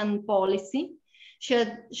 Sociology, and Policy. She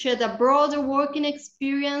had a broader working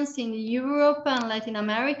experience in Europe and Latin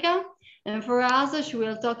America. And for us, she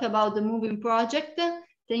will talk about the Moving Project.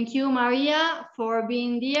 Thank you, Maria, for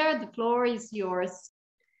being there. The floor is yours.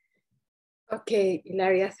 Okay,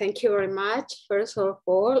 Ilaria, thank you very much. First of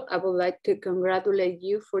all, I would like to congratulate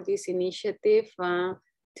you for this initiative,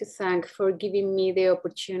 to thank for giving me the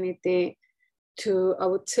opportunity to, I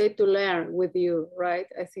would say, to learn with you, right?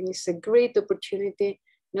 I think it's a great opportunity,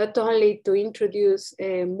 not only to introduce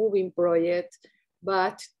a moving project,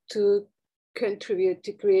 but to contribute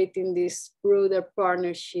to creating this broader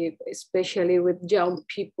partnership, especially with young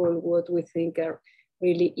people, what we think are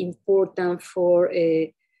really important for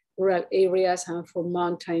rural areas and for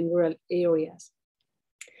mountain rural areas.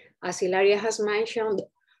 As Ilaria has mentioned,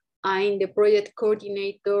 I'm the project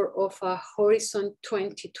coordinator of a Horizon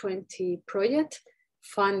 2020 project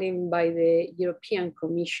funded by the European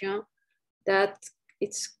Commission that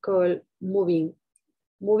it's called Moving.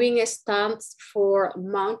 Moving stands for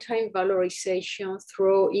Mountain Valorization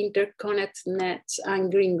through Interconnect Nets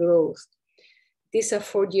and Green Growth. This is a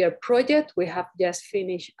 4-year project. We have just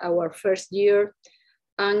finished our first year,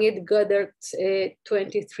 and it gathered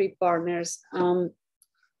 23 partners,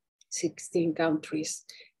 16 countries.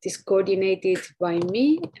 It is coordinated by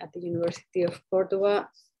me at the University of Cordoba.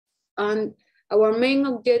 And our main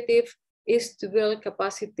objective is to build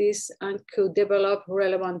capacities and co-develop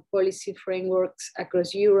relevant policy frameworks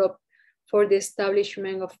across Europe for the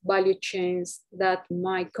establishment of value chains that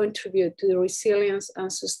might contribute to the resilience and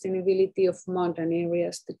sustainability of mountain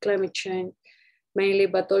areas, to climate change mainly,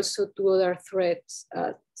 but also to other threats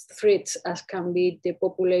as can be the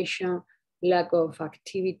population, lack of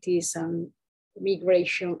activities and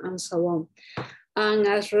migration and so on. And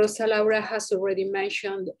as Rosalaura has already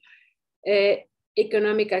mentioned,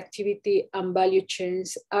 economic activity and value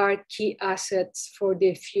chains are key assets for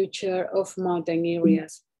the future of mountain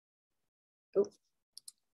areas.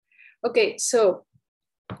 Okay, so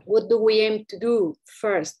what do we aim to do?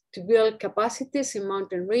 First, to build capacities in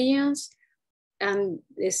mountain regions and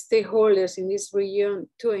the stakeholders in this region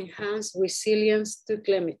to enhance resilience to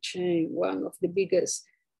climate change, one of the biggest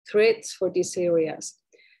threats for these areas.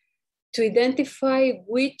 To identify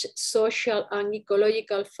which social and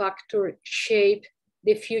ecological factors shape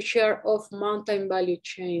the future of mountain value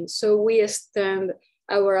chains. So we extend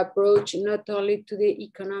our approach not only to the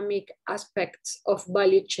economic aspects of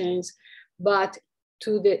value chains, but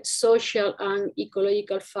to the social and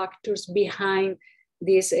ecological factors behind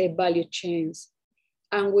these value chains.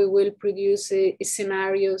 And we will produce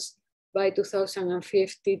scenarios by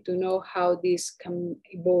 2050 to know how this can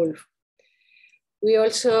evolve. We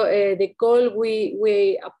also, the call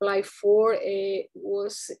we applied for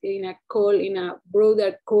was in a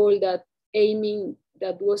broader call that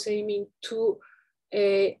was aiming to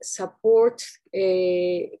support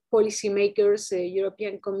policymakers,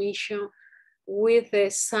 European Commission, with a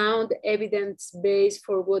sound evidence base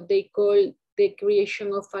for what they call the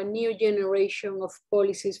creation of a new generation of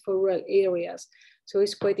policies for rural areas. So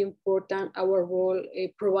it's quite important, our role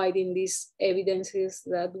providing these evidences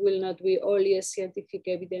that will not be only scientific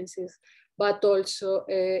evidences, but also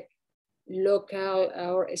local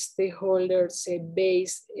or stakeholders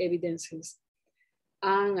based evidences.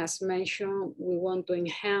 And as mentioned, we want to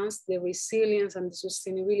enhance the resilience and the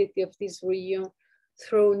sustainability of this region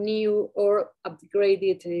through new or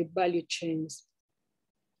upgraded value chains.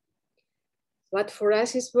 But for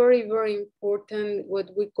us, it's very, very important what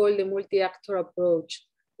we call the multi-actor approach,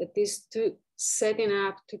 that is to setting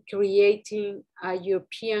up to creating a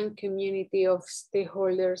European community of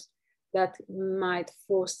stakeholders that might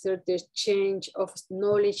foster the change of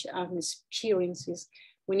knowledge and experiences.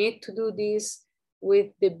 We need to do this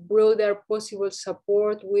with the broader possible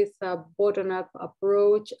support, with a bottom-up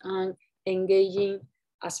approach, and engaging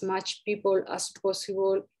as much people as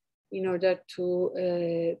possible in order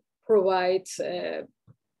to provide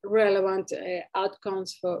relevant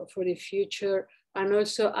outcomes for the future, and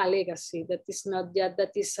also a legacy that is not yet,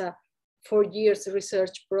 that is a 4 years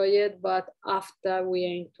research project, but after we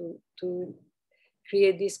aim to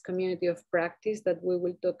create this community of practice that we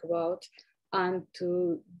will talk about, and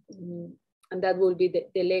that will be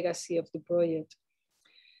the legacy of the project.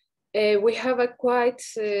 We have a quite,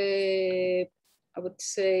 I would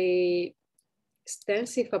say,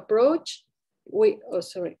 extensive approach. We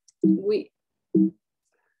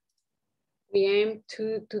aim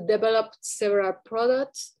to develop several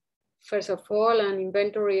products. First of all, an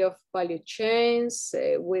inventory of value chains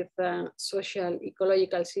with a social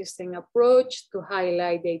ecological system approach to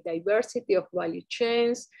highlight the diversity of value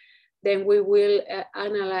chains. Then we will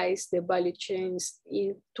analyze the value chains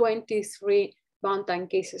in 23 mountain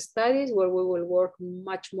case studies where we will work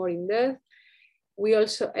much more in depth. We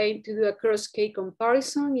also aim to do a cross-case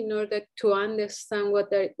comparison in order to understand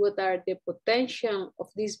what are the potential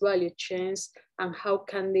of these value chains and how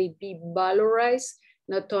can they be valorized,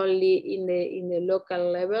 not only in the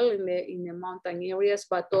local level, in the mountain areas,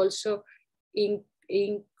 but also in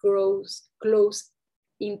close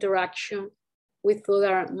interaction with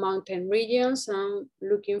other mountain regions, and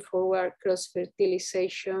looking forward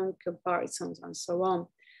cross-fertilization, comparisons, and so on.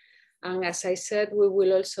 And as I said, we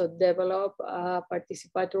will also develop a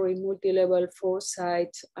participatory multi-level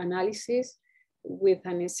foresight analysis with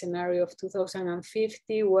a scenario of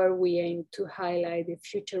 2050, where we aim to highlight the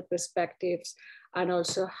future perspectives and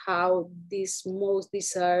also how these most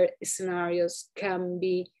desired scenarios can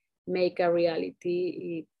be made a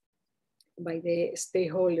reality by the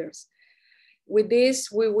stakeholders. With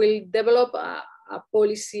this, we will develop a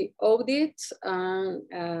policy audit and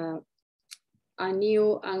a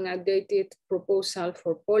new and updated proposal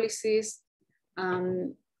for policies.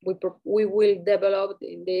 We will develop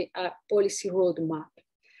the policy roadmap.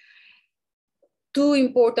 Two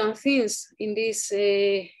important things in this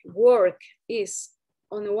work is,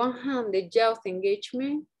 on the one hand, the youth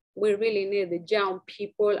engagement. We really need the young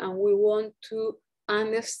people, and we want to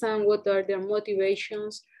understand what are their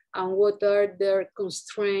motivations and what are their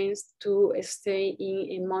constraints to stay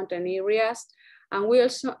in mountain areas. And we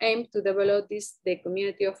also aim to develop the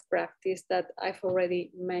community of practice that I've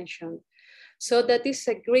already mentioned. So that is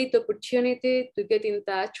a great opportunity to get in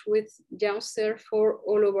touch with youngsters for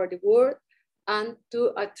all over the world and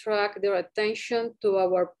to attract their attention to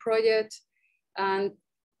our project. And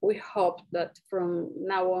we hope that from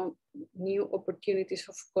now on, new opportunities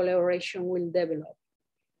of collaboration will develop.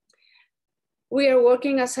 We are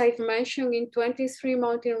working, as I've mentioned, in 23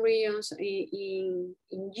 mountain regions in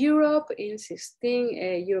Europe, in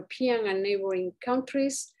 16 European and neighboring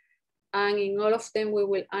countries. And in all of them, we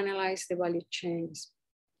will analyze the value chains.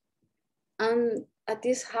 And that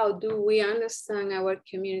is how do we understand our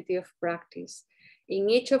community of practice. In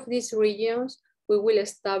each of these regions, we will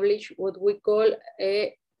establish what we call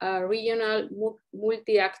a regional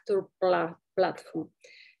multi-actor platform,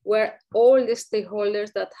 where all the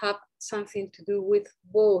stakeholders that have something to do with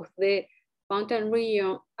both the mountain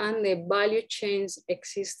region and the value chains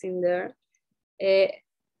existing there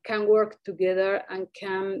can work together and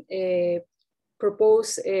can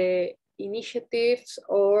propose initiatives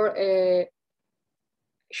or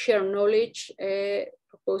share knowledge,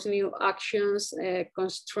 propose new actions,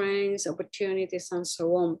 constraints, opportunities, and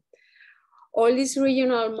so on. All these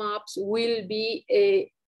regional maps will be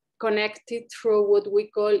connected through what we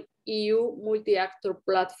call EU multi-actor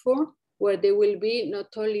platform, where there will be not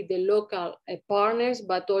only the local partners,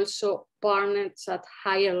 but also partners at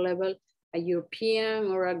higher level, a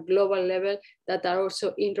European or a global level, that are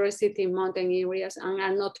also interested in mountain areas and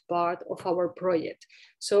are not part of our project.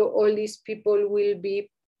 So all these people will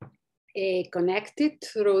be connected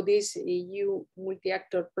through this EU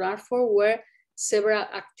multi-actor platform, where several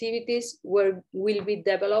activities will be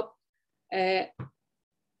developed,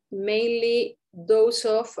 mainly those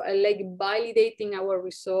of like validating our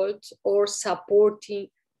results or supporting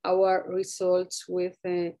our results with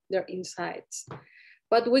their insights.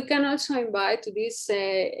 But we can also invite to this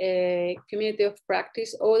community of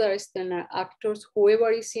practice other external actors,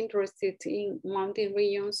 whoever is interested in mountain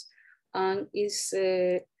regions and is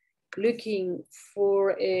looking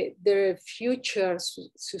for their future,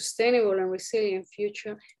 sustainable and resilient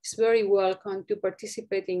future, is very welcome to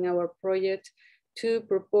participate in our project, to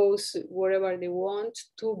propose whatever they want,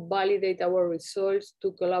 to validate our results,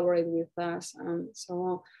 to collaborate with us, and so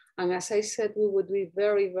on. And as I said, we would be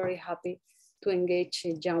very, very happy to engage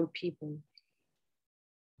young people.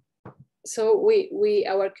 So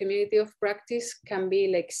our community of practice can be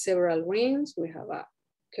like several rings. We have a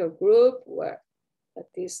core group where that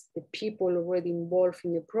is the people already involved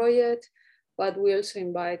in the project, but we also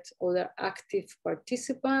invite other active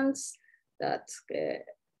participants that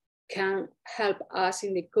can help us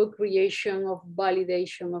in the co-creation of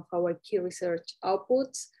validation of our key research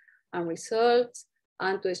outputs and results,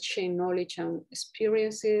 and to exchange knowledge and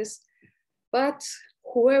experiences. But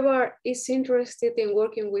whoever is interested in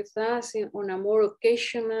working with us on a more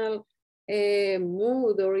occasional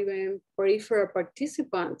mood, or even peripheral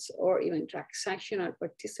participants, or even transactional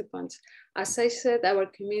participants, as I said, our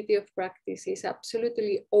community of practice is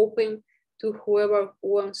absolutely open to whoever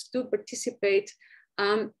wants to participate,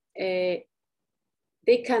 and they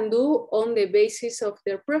can do on the basis of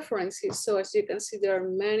their preferences. So as you can see, there are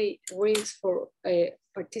many rings for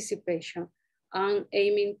participation, and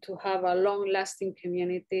aiming to have a long-lasting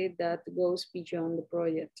community that goes beyond the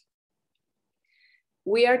project.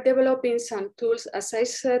 We are developing some tools. As I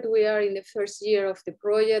said, we are in the first year of the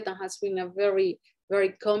project, and has been a very,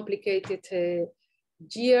 very complicated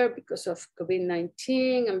year because of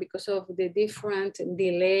COVID-19 and because of the different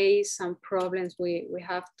delays and problems we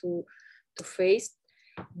have to face.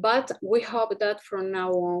 But we hope that from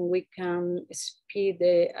now on we can speed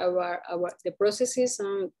the processes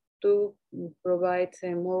and to provide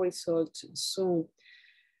more results soon.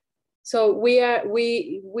 So we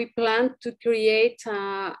plan to create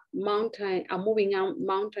a moving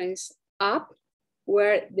mountains app,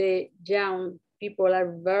 where the young people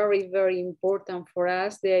are very, very important for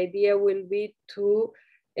us. The idea will be to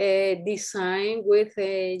design with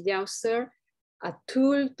a youngster a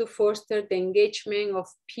tool to foster the engagement of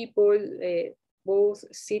people, both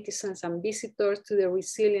citizens and visitors, to the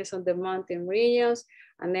resilience of the mountain regions.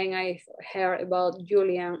 And then I heard about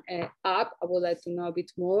Julian app. I would like to know a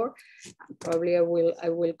bit more. Probably I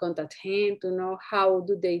will contact him to know how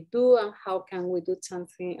do they do, and how can we do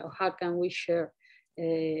something, or how can we share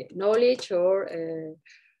knowledge or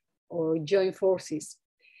join forces.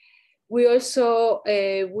 We also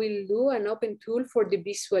will do an open tool for the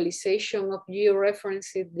visualization of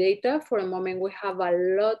georeferenced data. For a moment, we have a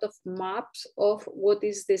lot of maps of what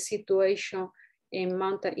is the situation in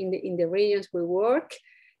the regions we work,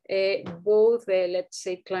 both let's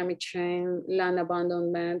say climate change, land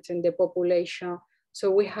abandonment, and the population.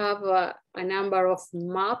 So we have a number of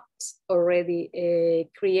maps already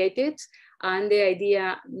created. And the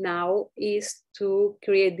idea now is to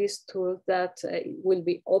create this tool that will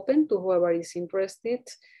be open to whoever is interested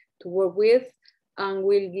to work with, and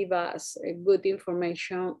will give us good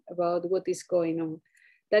information about what is going on.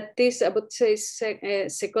 That is, I would say,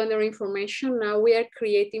 secondary information. Now we are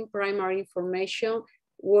creating primary information,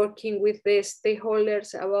 working with the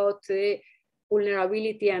stakeholders about the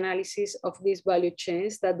vulnerability analysis of these value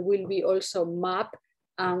chains that will be also mapped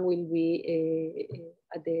and will be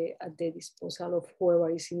at the disposal of whoever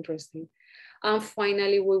is interested. And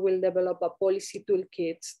finally, we will develop a policy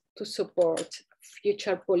toolkit to support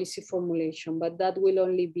future policy formulation, but that will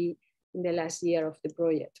only be in the last year of the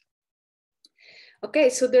project. Okay,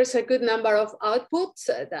 so there's a good number of outputs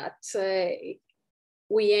that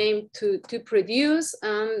we aim to produce,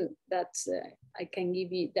 and that I can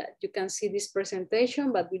give you that you can see this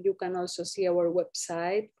presentation, but you can also see our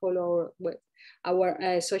website, follow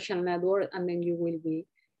our social network, and then you will be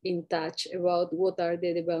in touch about what are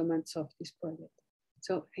the developments of this project.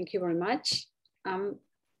 So thank you very much.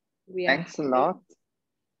 Thanks a lot.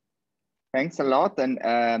 Thanks a lot. And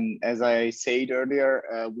as I said earlier,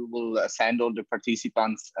 we will send all the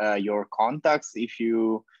participants your contacts if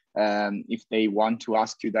they want to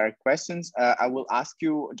ask you direct questions. I will ask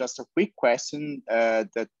you just a quick question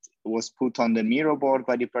that was put on the Miro board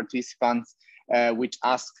by the participants, which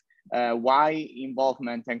asks why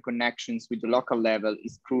involvement and connections with the local level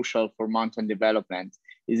is crucial for mountain development.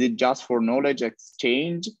 Is it just for knowledge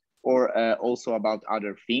exchange or also about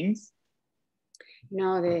other things?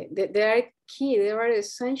 No, they are key, they are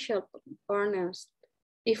essential partners.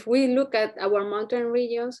 If we look at our mountain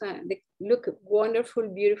regions, they look wonderful,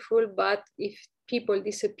 beautiful, but if people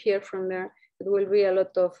disappear from there, it will be a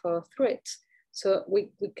lot of threats. So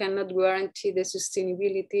we cannot guarantee the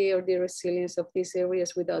sustainability or the resilience of these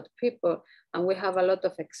areas without people. And we have a lot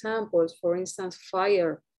of examples. For instance,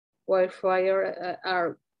 wildfire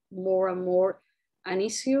are more and more an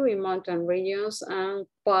issue in mountain regions. And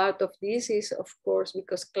part of this is, of course,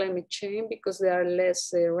 because climate change, because there are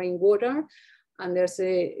less rainwater and there's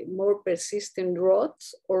a more persistent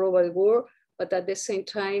droughts all over the world. But at the same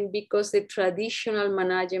time, because the traditional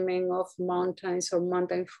management of mountains or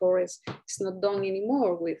mountain forests is not done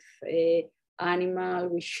anymore with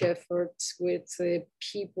animals, with shepherds, with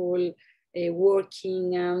people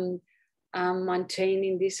working and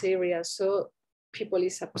maintaining this area. So people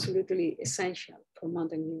is absolutely essential for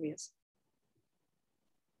mountain areas.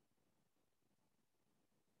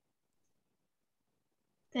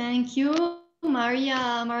 Thank you,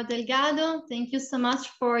 Maria Mar Delgado. Thank you so much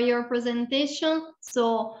for your presentation.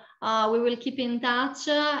 So we will keep in touch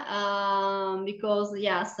because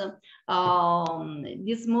yes,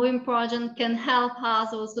 this moving project can help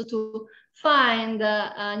us also to find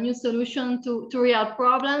a new solution to real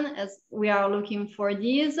problem, as we are looking for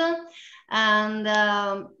this. And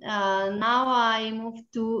now I move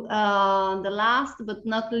to the last but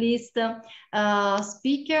not least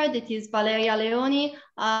speaker, that is Valeria Leoni.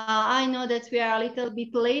 I know that we are a little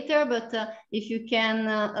bit later, but if you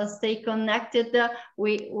can stay connected,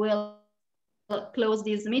 we will close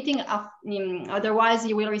this meeting. Otherwise,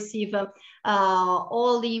 you will receive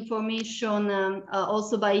all the information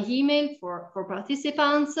also by email for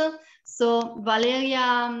participants. So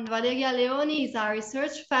Valeria Leoni is a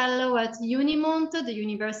research fellow at UNIMONT, the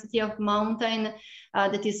University of Mountain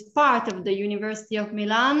that is part of the University of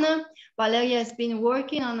Milan. Valeria has been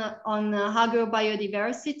working on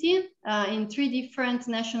agrobiodiversity in 3 different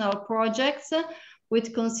national projects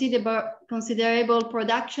with considerable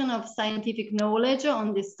production of scientific knowledge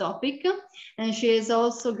on this topic. And she is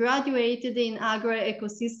also graduated in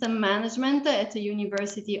agro-ecosystem management at the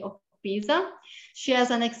University of Pisa. She has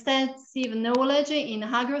an extensive knowledge in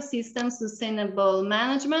agro-system sustainable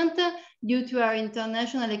management due to her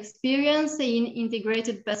international experience in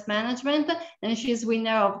integrated pest management, and she is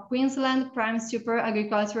winner of Queensland Prime Super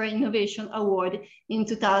Agricultural Innovation Award in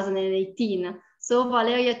 2018. So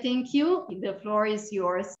Valeria, thank you. The floor is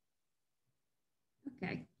yours.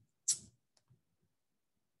 Okay.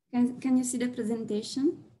 Can you see the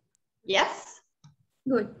presentation? Yes.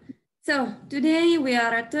 Good. So today we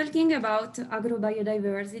are talking about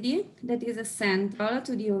agrobiodiversity that is central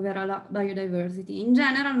to the overall biodiversity. In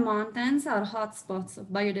general, mountains are hotspots of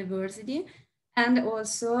biodiversity and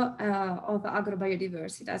also of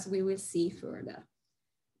agrobiodiversity, as we will see further.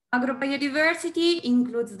 Agrobiodiversity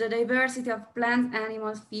includes the diversity of plants,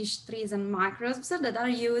 animals, fish, trees, and microbes that are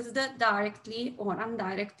used directly or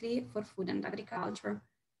indirectly for food and agriculture.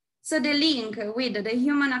 So the link with the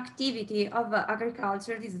human activity of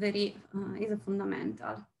agriculture is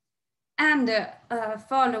fundamental. And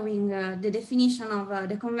following the definition of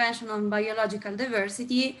the Convention on Biological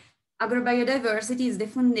Diversity, agrobiodiversity is the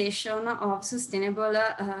foundation of sustainable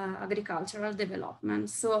agricultural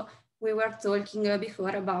development. So we were talking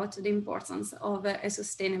before about the importance of a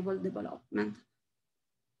sustainable development.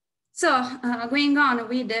 So going on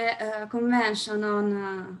with the Convention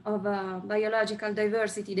of Biological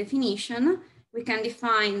Diversity definition, we can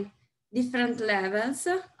define different levels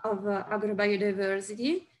of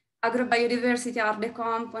agrobiodiversity. Agrobiodiversity are the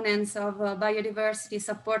components of biodiversity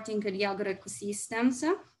supporting the agroecosystems.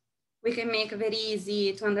 We can make very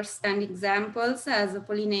easy to understand examples as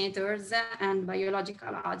pollinators and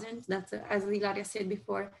biological agents that, as Ilaria said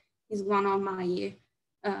before, is one of my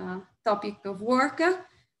topic of work.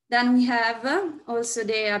 Then we have also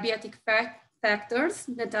the abiotic factors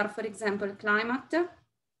that are, for example, climate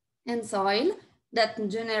and soil that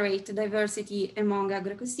generate diversity among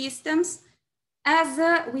agroecosystems.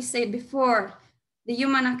 As we said before, the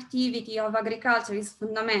human activity of agriculture is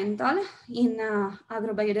fundamental in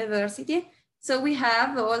agrobiodiversity. So we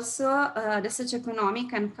have also the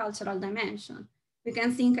socioeconomic and cultural dimension. We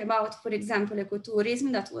can think about, for example,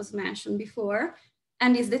 ecotourism that was mentioned before,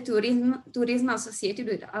 and is the tourism associated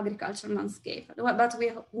with agricultural landscape. But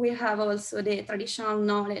we have also the traditional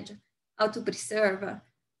knowledge how to preserve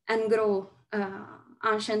and grow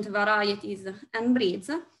ancient varieties and breeds.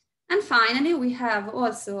 And finally, we have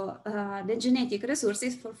also the genetic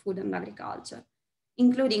resources for food and agriculture,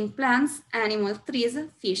 including plants, animals, trees,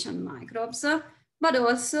 fish, and microbes, but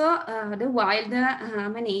also the wild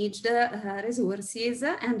managed resources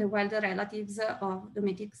and the wild relatives of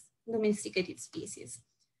domesticated species.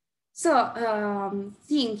 So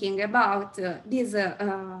thinking about these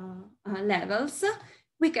levels,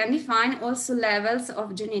 we can define also levels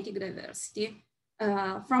of genetic diversity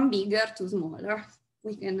from bigger to smaller.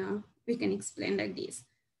 We can explain like this.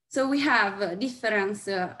 So we have a difference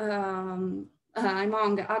among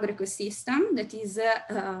agroecosystem, that is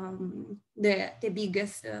the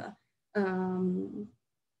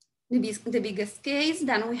biggest case.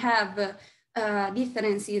 Then we have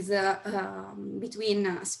differences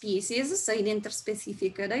between species, so in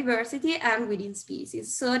interspecific diversity and within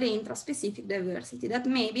species. So the intraspecific diversity, that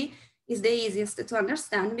maybe is the easiest to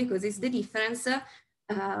understand because it's the difference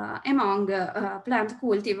among plant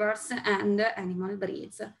cultivars and animal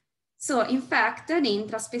breeds. So in fact, the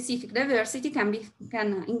intraspecific diversity can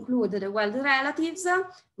include the wild relatives,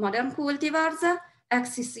 modern cultivars,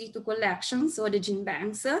 access to collections, so the gene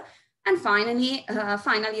banks, and finally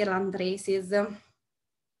land races.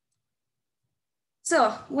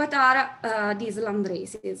 So what are these land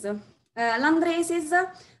races? Land races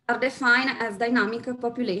are defined as dynamic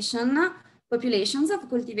populations of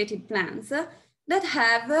cultivated plants that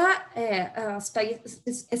have a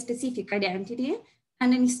specific identity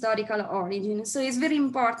and an historical origin. So it's very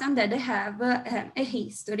important that they have a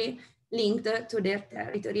history linked to their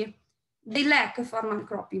territory. They lack formal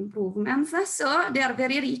crop improvements, so they are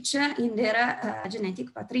very rich in their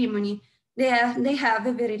genetic patrimony. They have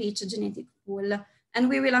a very rich genetic pool, and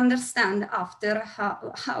we will understand after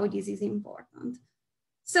how this is important.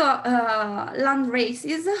 So land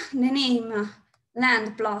races, the name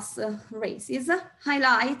land plus races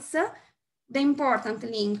highlights the important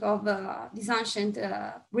link of these ancient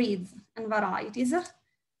breeds and varieties.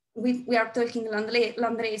 We are talking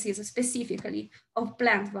land races specifically of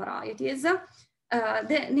plant varieties,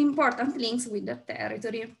 the important links with the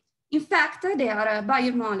territory. In fact, they are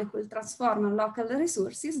biomolecule transformed local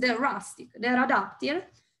resources. They're rustic, they're adaptive,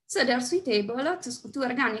 so they're suitable to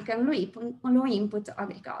organic and low input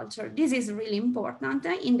agriculture. This is really important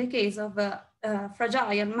in the case of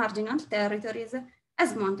fragile marginal territories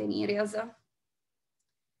as mountain areas.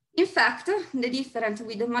 In fact, the difference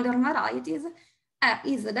with the modern varieties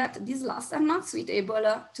is that these last are not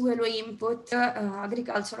suitable to a low input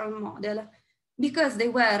agricultural model because they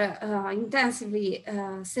were intensively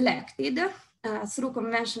selected through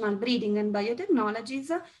conventional breeding and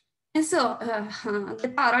biotechnologies. And so the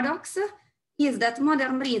paradox is that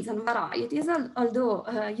modern breeds and varieties, although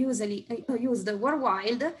usually used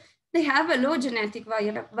worldwide, they have low genetic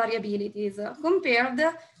variabilities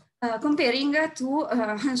comparing to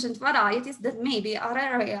ancient varieties that maybe are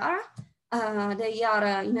rare. They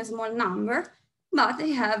are in a small number, but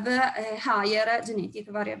they have a higher genetic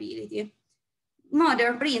variability.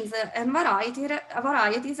 Modern breeds and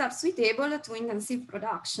varieties are suitable to intensive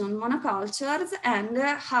production, monocultures, and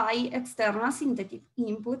high external synthetic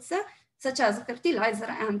inputs, such as fertilizer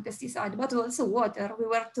and pesticide, but also water. We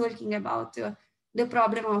were talking about the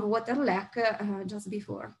problem of water lack just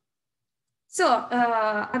before. So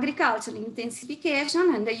agricultural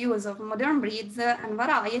intensification and the use of modern breeds and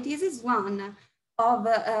varieties is one of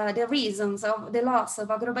the reasons of the loss of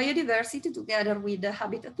agrobiodiversity, together with the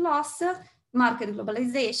habitat loss, market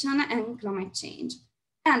globalization, and climate change.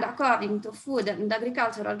 And according to Food and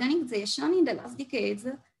Agriculture Organization, in the last decades,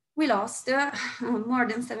 we lost more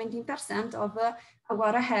than 17% of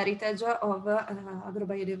our heritage of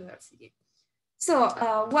agrobiodiversity. So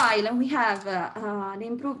while we have the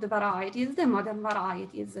improved varieties, the modern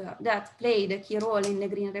varieties that played a key role in the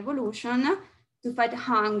Green Revolution to fight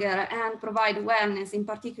hunger and provide wellness, in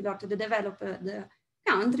particular to the developed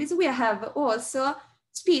countries, we have also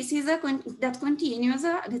species that continues,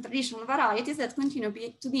 the traditional varieties that continue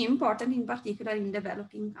to be important, in particular in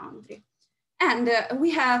developing countries. And we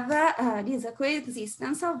have this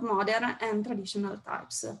coexistence of modern and traditional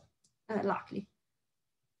types, luckily.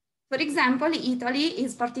 For example, Italy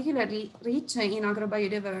is particularly rich in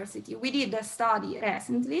agrobiodiversity. We did a study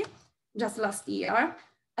recently, just last year,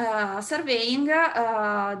 surveying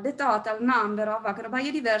the total number of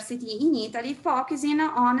agrobiodiversity in Italy, focusing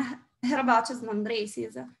on herbaceous land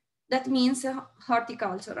races. That means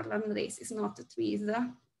horticultural land races, not trees.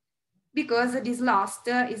 because this last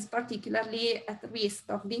is particularly at risk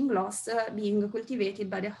of being lost, being cultivated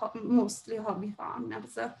by the mostly hobby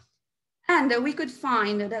farmers. And we could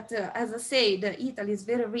find that, as I said, Italy is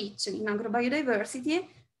very rich in agrobiodiversity,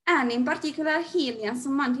 and in particular, hilly and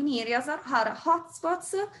some mountain areas are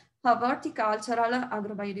hotspots of horticultural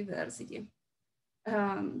agrobiodiversity.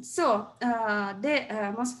 The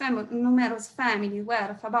most numerous families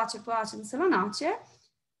were Fabaceae, Poaceae, and Solanaceae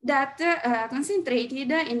that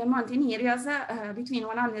concentrated in the mountain areas between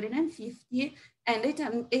 150 and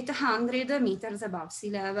 800 meters above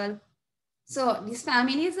sea level. So these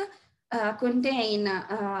families contain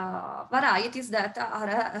varieties that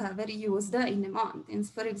are very used in the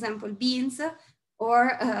mountains, for example, beans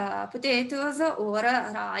or potatoes or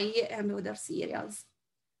rye and other cereals.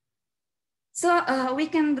 So we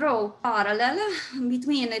can draw parallel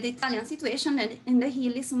between the Italian situation and the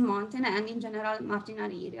hilly mountain and in general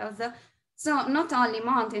marginal areas. So not only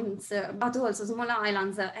mountains, but also small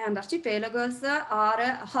islands and archipelagos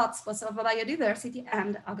are hotspots of biodiversity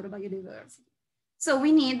and agrobiodiversity. So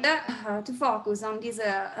we need to focus on these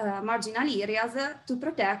marginal areas to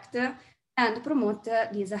protect and promote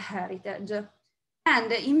this heritage.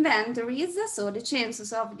 And inventories, so the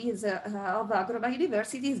census of this of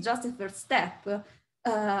agrobiodiversity is just a first step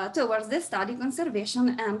towards the study,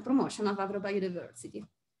 conservation, and promotion of agrobiodiversity.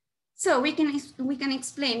 So we can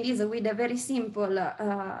explain this with a very simple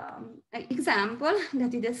example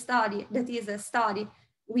that is a study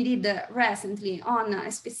we did recently on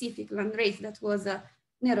a specific landrace that was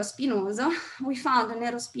Nero Spinoso. We found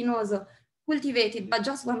Nero Spinoso cultivated by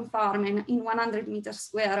just one farm in 100 meters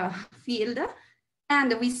square field.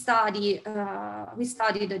 And we studied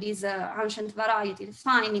this ancient variety,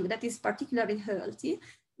 finding that is particularly healthy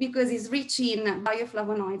because it's rich in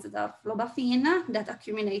bioflavonoids that are flobafin that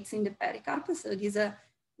accumulates in the pericarp. So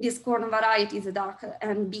this corn variety is a dark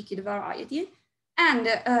and beaked variety. And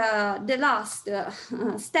the last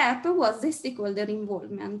step was the stakeholder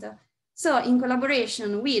involvement. So in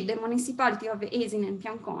collaboration with the municipality of Esin and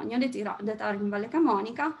Pianconio that are in Valle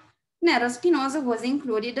Camonica, Nero Spinoso was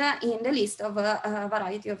included in the list of a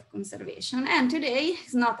variety of conservation. And today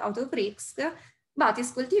it's not out of risk, but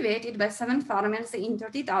is cultivated by 7 farmers in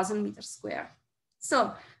 30,000 meters square.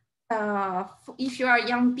 So if you are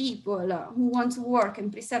young people who want to work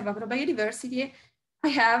and preserve agrobiodiversity, I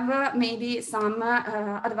have maybe some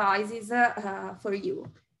advices for you.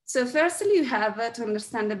 So firstly, you have to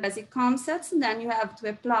understand the basic concepts, then you have to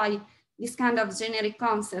apply this kind of generic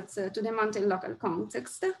concepts to the mountain local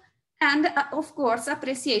context. And of course,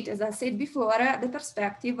 appreciate, as I said before, the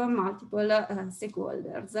perspective of multiple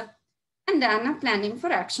stakeholders. And then planning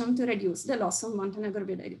for action to reduce the loss of mountain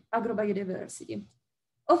agrobiodiversity.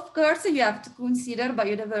 Of course, you have to consider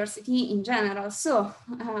biodiversity in general. So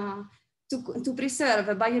to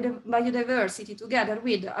preserve biodiversity together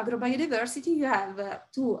with agrobiodiversity, you have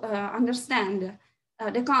to understand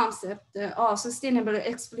the concept of sustainable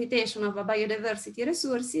exploitation of biodiversity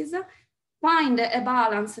resources, find a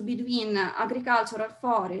balance between agricultural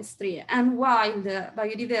forestry and wild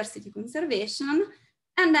biodiversity conservation,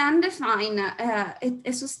 and then define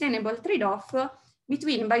a sustainable trade-off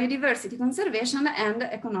between biodiversity conservation and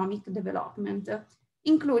economic development,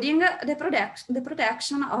 including the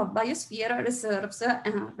protection of biosphere reserves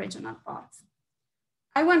and regional parks.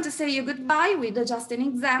 I want to say you goodbye with just an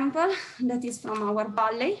example that is from our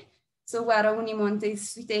valley. So where UNIMONT is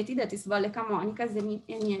situated, that is Valle Camonica, is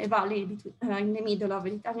a valley in the middle of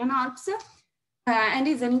the Italian Alps. And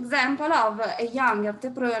is an example of a young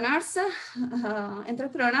entrepreneur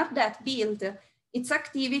that built its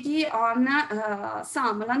activity on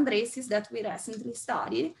some land races that we recently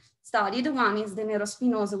studied. One is the Nero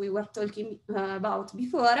Spinoso we were talking about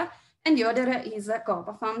before, and the other is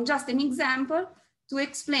Copa Farm. Just an example to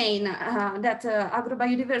explain that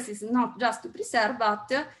agrobiodiversity is not just to preserve,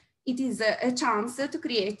 but it is a chance to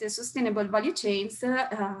create sustainable value chains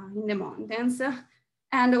in the mountains.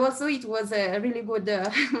 And also it was a really good,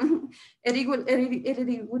 a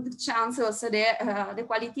really good chance also the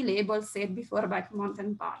quality label said before by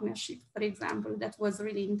Mountain Partnership, for example, that was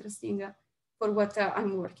really interesting for what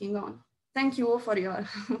I'm working on. Thank you for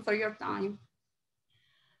your time.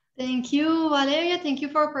 Thank you, Valeria. Thank you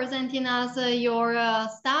for presenting us your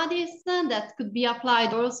studies that could be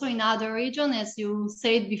applied also in other regions, as you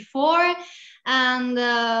said before. And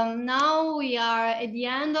now we are at the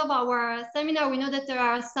end of our seminar. We know that there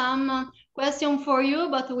are some questions for you,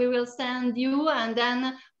 but we will send you and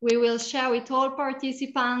then we will share with all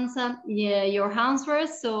participants your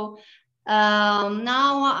answers. So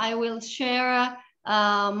now I will share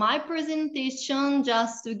my presentation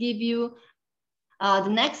just to give you the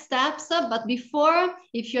next steps. But before,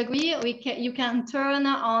 if you agree, you can turn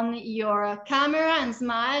on your camera and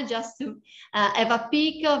smile just to have a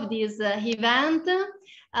peek of this event.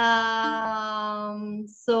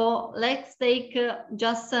 So let's take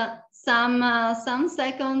just some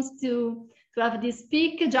seconds to have this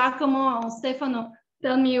peek. Giacomo or Stefano,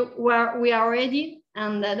 tell me where we are ready,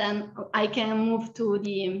 and then I can move to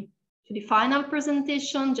the final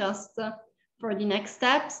presentation just for the next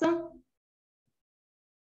steps.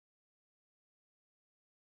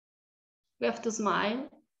 We have to smile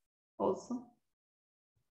also.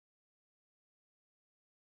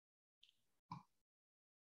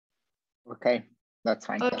 Okay, that's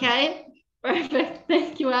fine. Okay, perfect.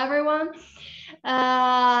 Thank you, everyone.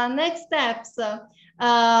 Next steps. We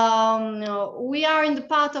are in the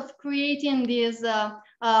path of creating this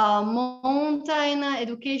Mountain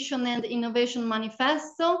Education and Innovation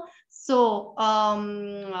Manifesto. So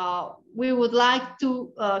we would like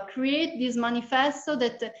to create this manifesto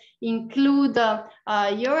that include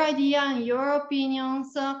your idea and your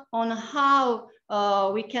opinions on how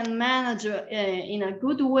we can manage in a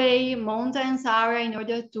good way mountains area in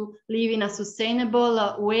order to live in a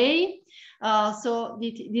sustainable way. So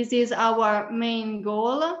this is our main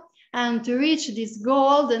goal. And to reach this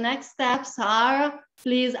goal, the next steps are: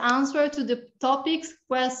 please answer to the topics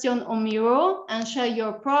question on Miro and share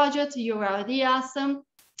your project, your ideas. In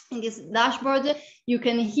this dashboard, you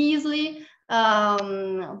can easily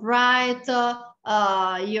write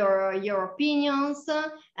your opinions,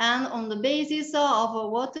 and on the basis of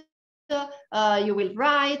what you will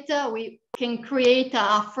write, we can create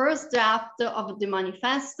a first draft of the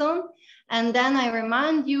manifesto. And then I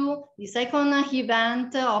remind you, the second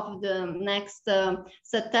event of the next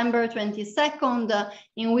September 22nd,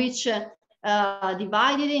 in which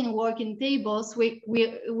divided in working tables, we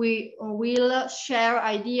will share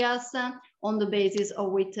ideas on the basis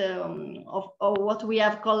of what we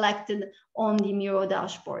have collected on the Miro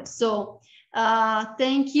dashboard. So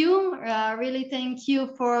thank you, really thank you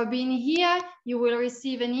for being here. You will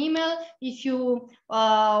receive an email if you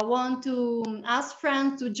want to ask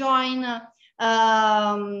friends to join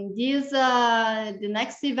the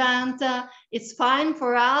next event. It's fine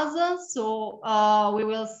for us. So we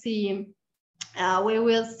will see. We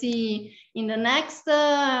will see in the next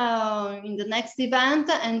event,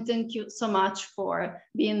 and thank you so much for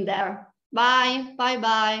being there. Bye. Bye.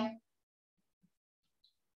 Bye.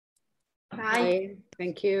 Bye.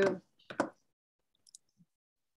 Thank you.